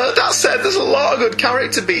 That said, there's a lot of good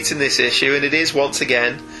character beats in this issue, and it is, once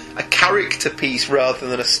again, a character piece rather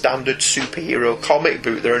than a standard superhero comic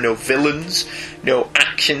book. There are no villains, no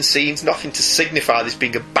action scenes, nothing to signify this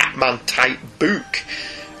being a Batman-type book.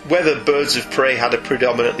 Whether Birds of Prey had a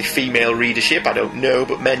predominantly female readership, I don't know,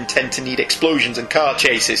 but men tend to need explosions and car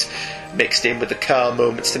chases, mixed in with the car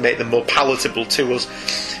moments to make them more palatable to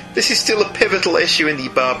us. This is still a pivotal issue in the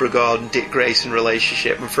Barbara Gordon-Dick Grayson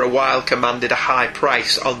relationship, and for a while commanded a high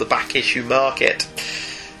price on the back issue market.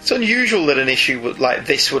 It's unusual that an issue like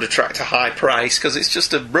this would attract a high price, because it's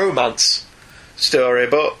just a romance story,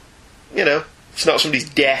 but, you know, it's not somebody's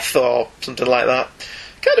death or something like that.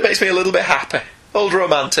 Kind of makes me a little bit happy. Old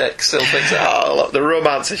romantic still thinks, look, the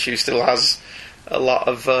romance issue still has a lot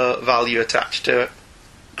of value attached to it.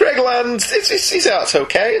 Greg Land, his art's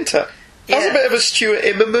okay, isn't it? Yeah. Has a bit of a Stuart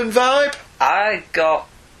Immonen vibe. I got,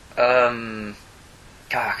 God,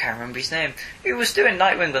 I can't remember his name. Who was doing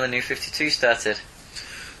Nightwing when the New 52 started?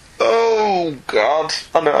 Oh, God.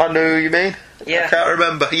 I know who you mean. Yeah. I can't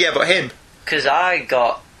remember. Yeah, but him. Because I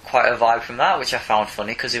got quite a vibe from that, which I found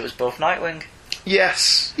funny, because it was both Nightwing.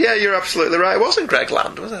 Yes. Yeah, you're absolutely right. It wasn't Greg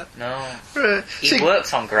Land, was it? No. Right. He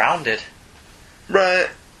worked on Grounded. Right.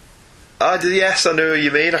 Yes, I know who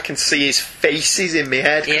you mean. I can see his faces in my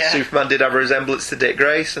head, because Superman did have a resemblance to Dick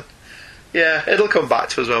Grayson. Yeah, it'll come back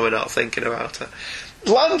to us when we're not thinking about it.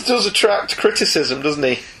 Land does attract criticism, doesn't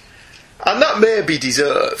he? And that may be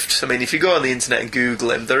deserved. I mean, if you go on the internet and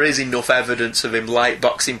Google him, there is enough evidence of him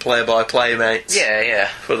lightboxing Playboy Playmates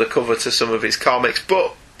for the cover to some of his comics.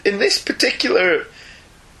 But in this particular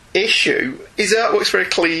issue, his artwork's very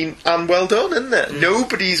clean and well done, isn't it?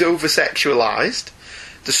 Nobody's over-sexualised.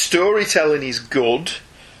 The storytelling is good.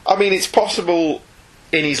 I mean, it's possible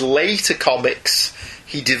in his later comics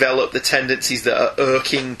he developed the tendencies that are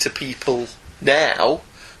irking to people now.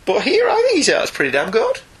 But here, I think his art's pretty damn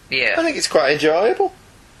good. Yeah. I think it's quite enjoyable.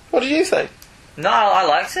 What did you think? No, I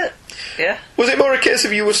liked it. Yeah. Was it more a case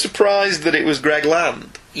of you were surprised that it was Greg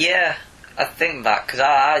Land? Yeah, I think that, because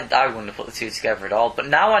I wouldn't have put the two together at all. But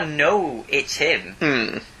now I know it's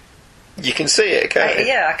him. You can see it, can't you?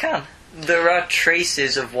 Yeah, I can. There are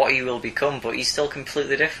traces of what he will become, but he's still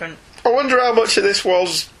completely different. I wonder how much of this he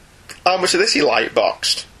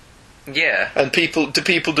lightboxed. Yeah. And do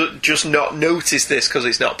people just not notice this because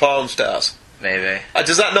it's not Porn Stars? Maybe.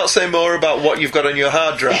 Does that not say more about what you've got on your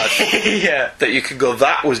hard drive? Yeah. That you can go,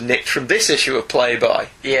 that was nicked from this issue of Playboy.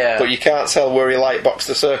 Yeah. But you can't tell where he lightboxed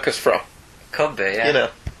the circus from. Could be, yeah. You know.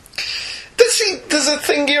 There's a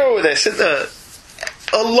thing here with this, isn't there?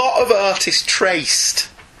 A lot of artists traced.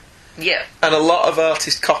 Yeah. And a lot of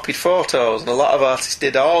artists copied photos, and a lot of artists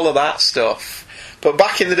did all of that stuff. But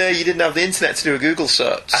back in the day, you didn't have the internet to do a Google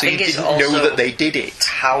search, so you didn't know that they did it.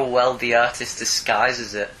 How well the artist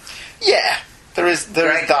disguises it. Yeah, there is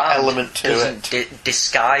that element to it.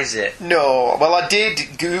 Disguise it. No, well, I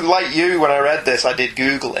did like you when I read this. I did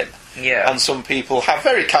Google him. Yeah. And some people have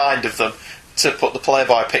very kind of them to put the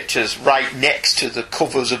Playboy pictures right next to the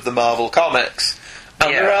covers of the Marvel comics.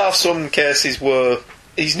 And there are some cases where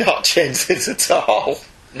he's not changed it at all.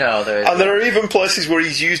 No, there isn't. And there are even places where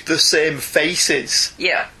he's used the same faces.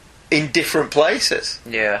 Yeah. In different places.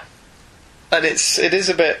 Yeah. And it is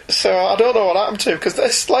a bit... So I don't know what happened to him, because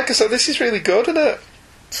this, like I said, this is really good, isn't it?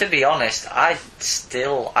 To be honest, I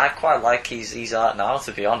quite like his art now,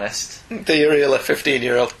 to be honest. Do you really,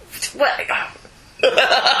 15-year-old? Well,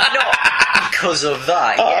 not because of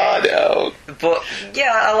that. Yeah. I know. But,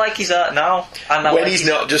 yeah, I like his art now. And when he's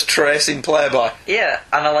not just tracing Playboy. Yeah,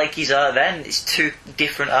 and I like his art then. It's two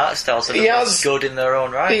different art styles that are good in their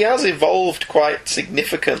own right. He has evolved quite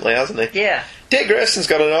significantly, hasn't he? Yeah. Dick Grayson's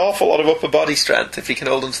got an awful lot of upper body strength if he can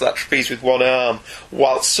hold onto that trapeze with one arm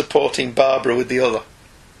whilst supporting Barbara with the other.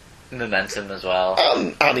 Momentum as well.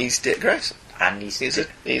 And he's Dick Grayson. And he's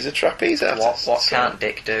a trapeze artist. What can't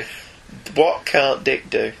Dick do? What can't Dick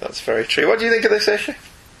do? That's very true. What do you think of this issue?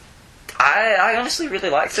 I honestly really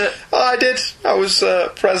liked it. I did. I was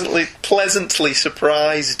pleasantly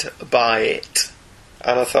surprised by it.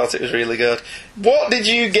 And I thought it was really good. What did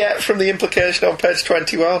you get from the implication on page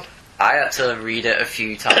 21? I had to read it a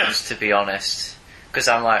few times, to be honest. Because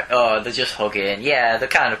I'm like, oh, they're just hugging. Yeah, they're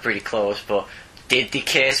kind of pretty close, but did they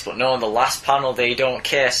kiss? But no, in the last panel they don't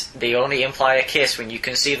kiss. They only imply a kiss when you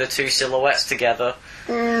can see the two silhouettes together.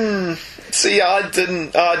 See, I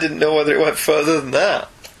didn't know whether it went further than that.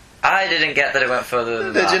 I didn't get that it went further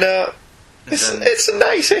than that. Did you know? It's a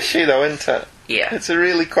nice issue, though, isn't it? Yeah. It's a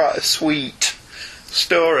really quite a sweet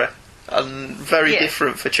story. And very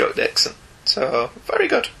different for Chuck Dixon. So, very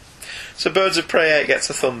good. So Birds of Prey 8 gets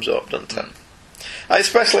a thumbs up, doesn't it? I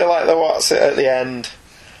especially like the what's it at the end,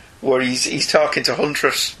 where he's talking to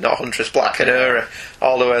Huntress, not Huntress, Black Canary,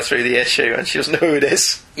 all the way through the issue, and she doesn't know who it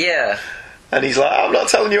is. Yeah. And he's like, I'm not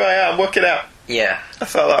telling you who I am, work it out. Yeah. I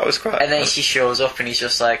thought that was quite And then she shows up and he's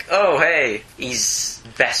just like, oh, hey, he's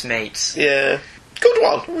best mates. Yeah. Good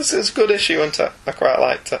one. It was a good issue, wasn't it? I quite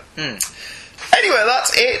liked it. Anyway,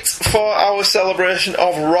 that's it for our celebration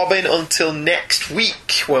of Robin until next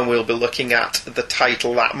week, when we'll be looking at the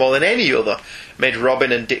title that, more than any other, made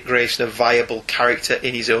Robin and Dick Grayson a viable character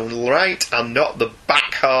in his own right, and not the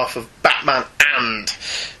back half of Batman and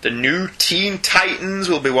the New Teen Titans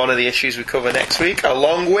will be one of the issues we cover next week,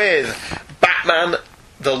 along with Batman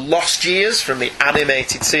The Lost Years from the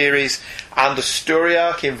animated series, and a story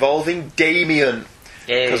arc involving Damian.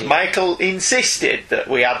 Because Michael insisted that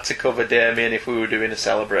we had to cover Damian if we were doing a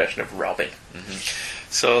celebration of Robin.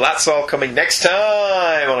 So that's all coming next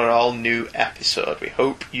time on an all-new episode. We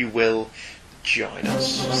hope you will join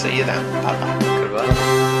us. See you then. Bye-bye. Goodbye.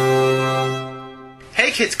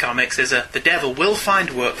 Hey Kids Comics is a The Devil Will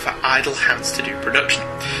Find Work for Idle Hands to Do production.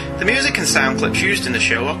 The music and sound clips used in the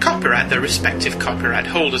show are copyright their respective copyright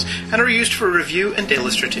holders and are used for review and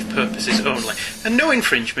illustrative purposes only, and no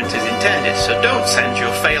infringement is intended, so don't send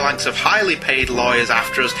your phalanx of highly paid lawyers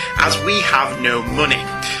after us, as we have no money.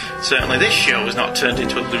 Certainly this show is not turned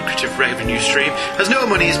into a lucrative revenue stream, as no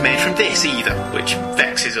money is made from this either, which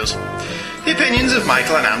vexes us. The opinions of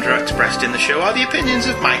Michael and Andrew expressed in the show are the opinions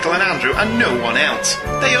of Michael and Andrew and no one else.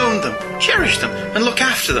 They own them, cherish them, and look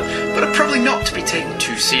after them, but are probably not to be taken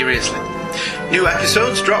too seriously. New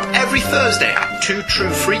episodes drop every Thursday at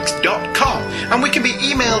twotruefreaks.com, and we can be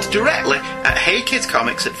emailed directly at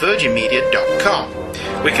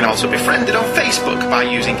heykidscomics@virginmedia.com. We can also be friended on Facebook by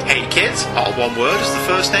using Hey Kids, all one word, as the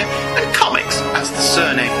first name, and Comics as the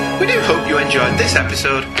surname. We do hope you enjoyed this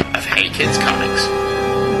episode of Hey Kids Comics.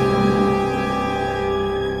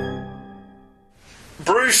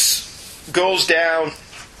 Bruce goes down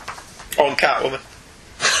on Catwoman.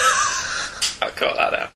 I caught that out.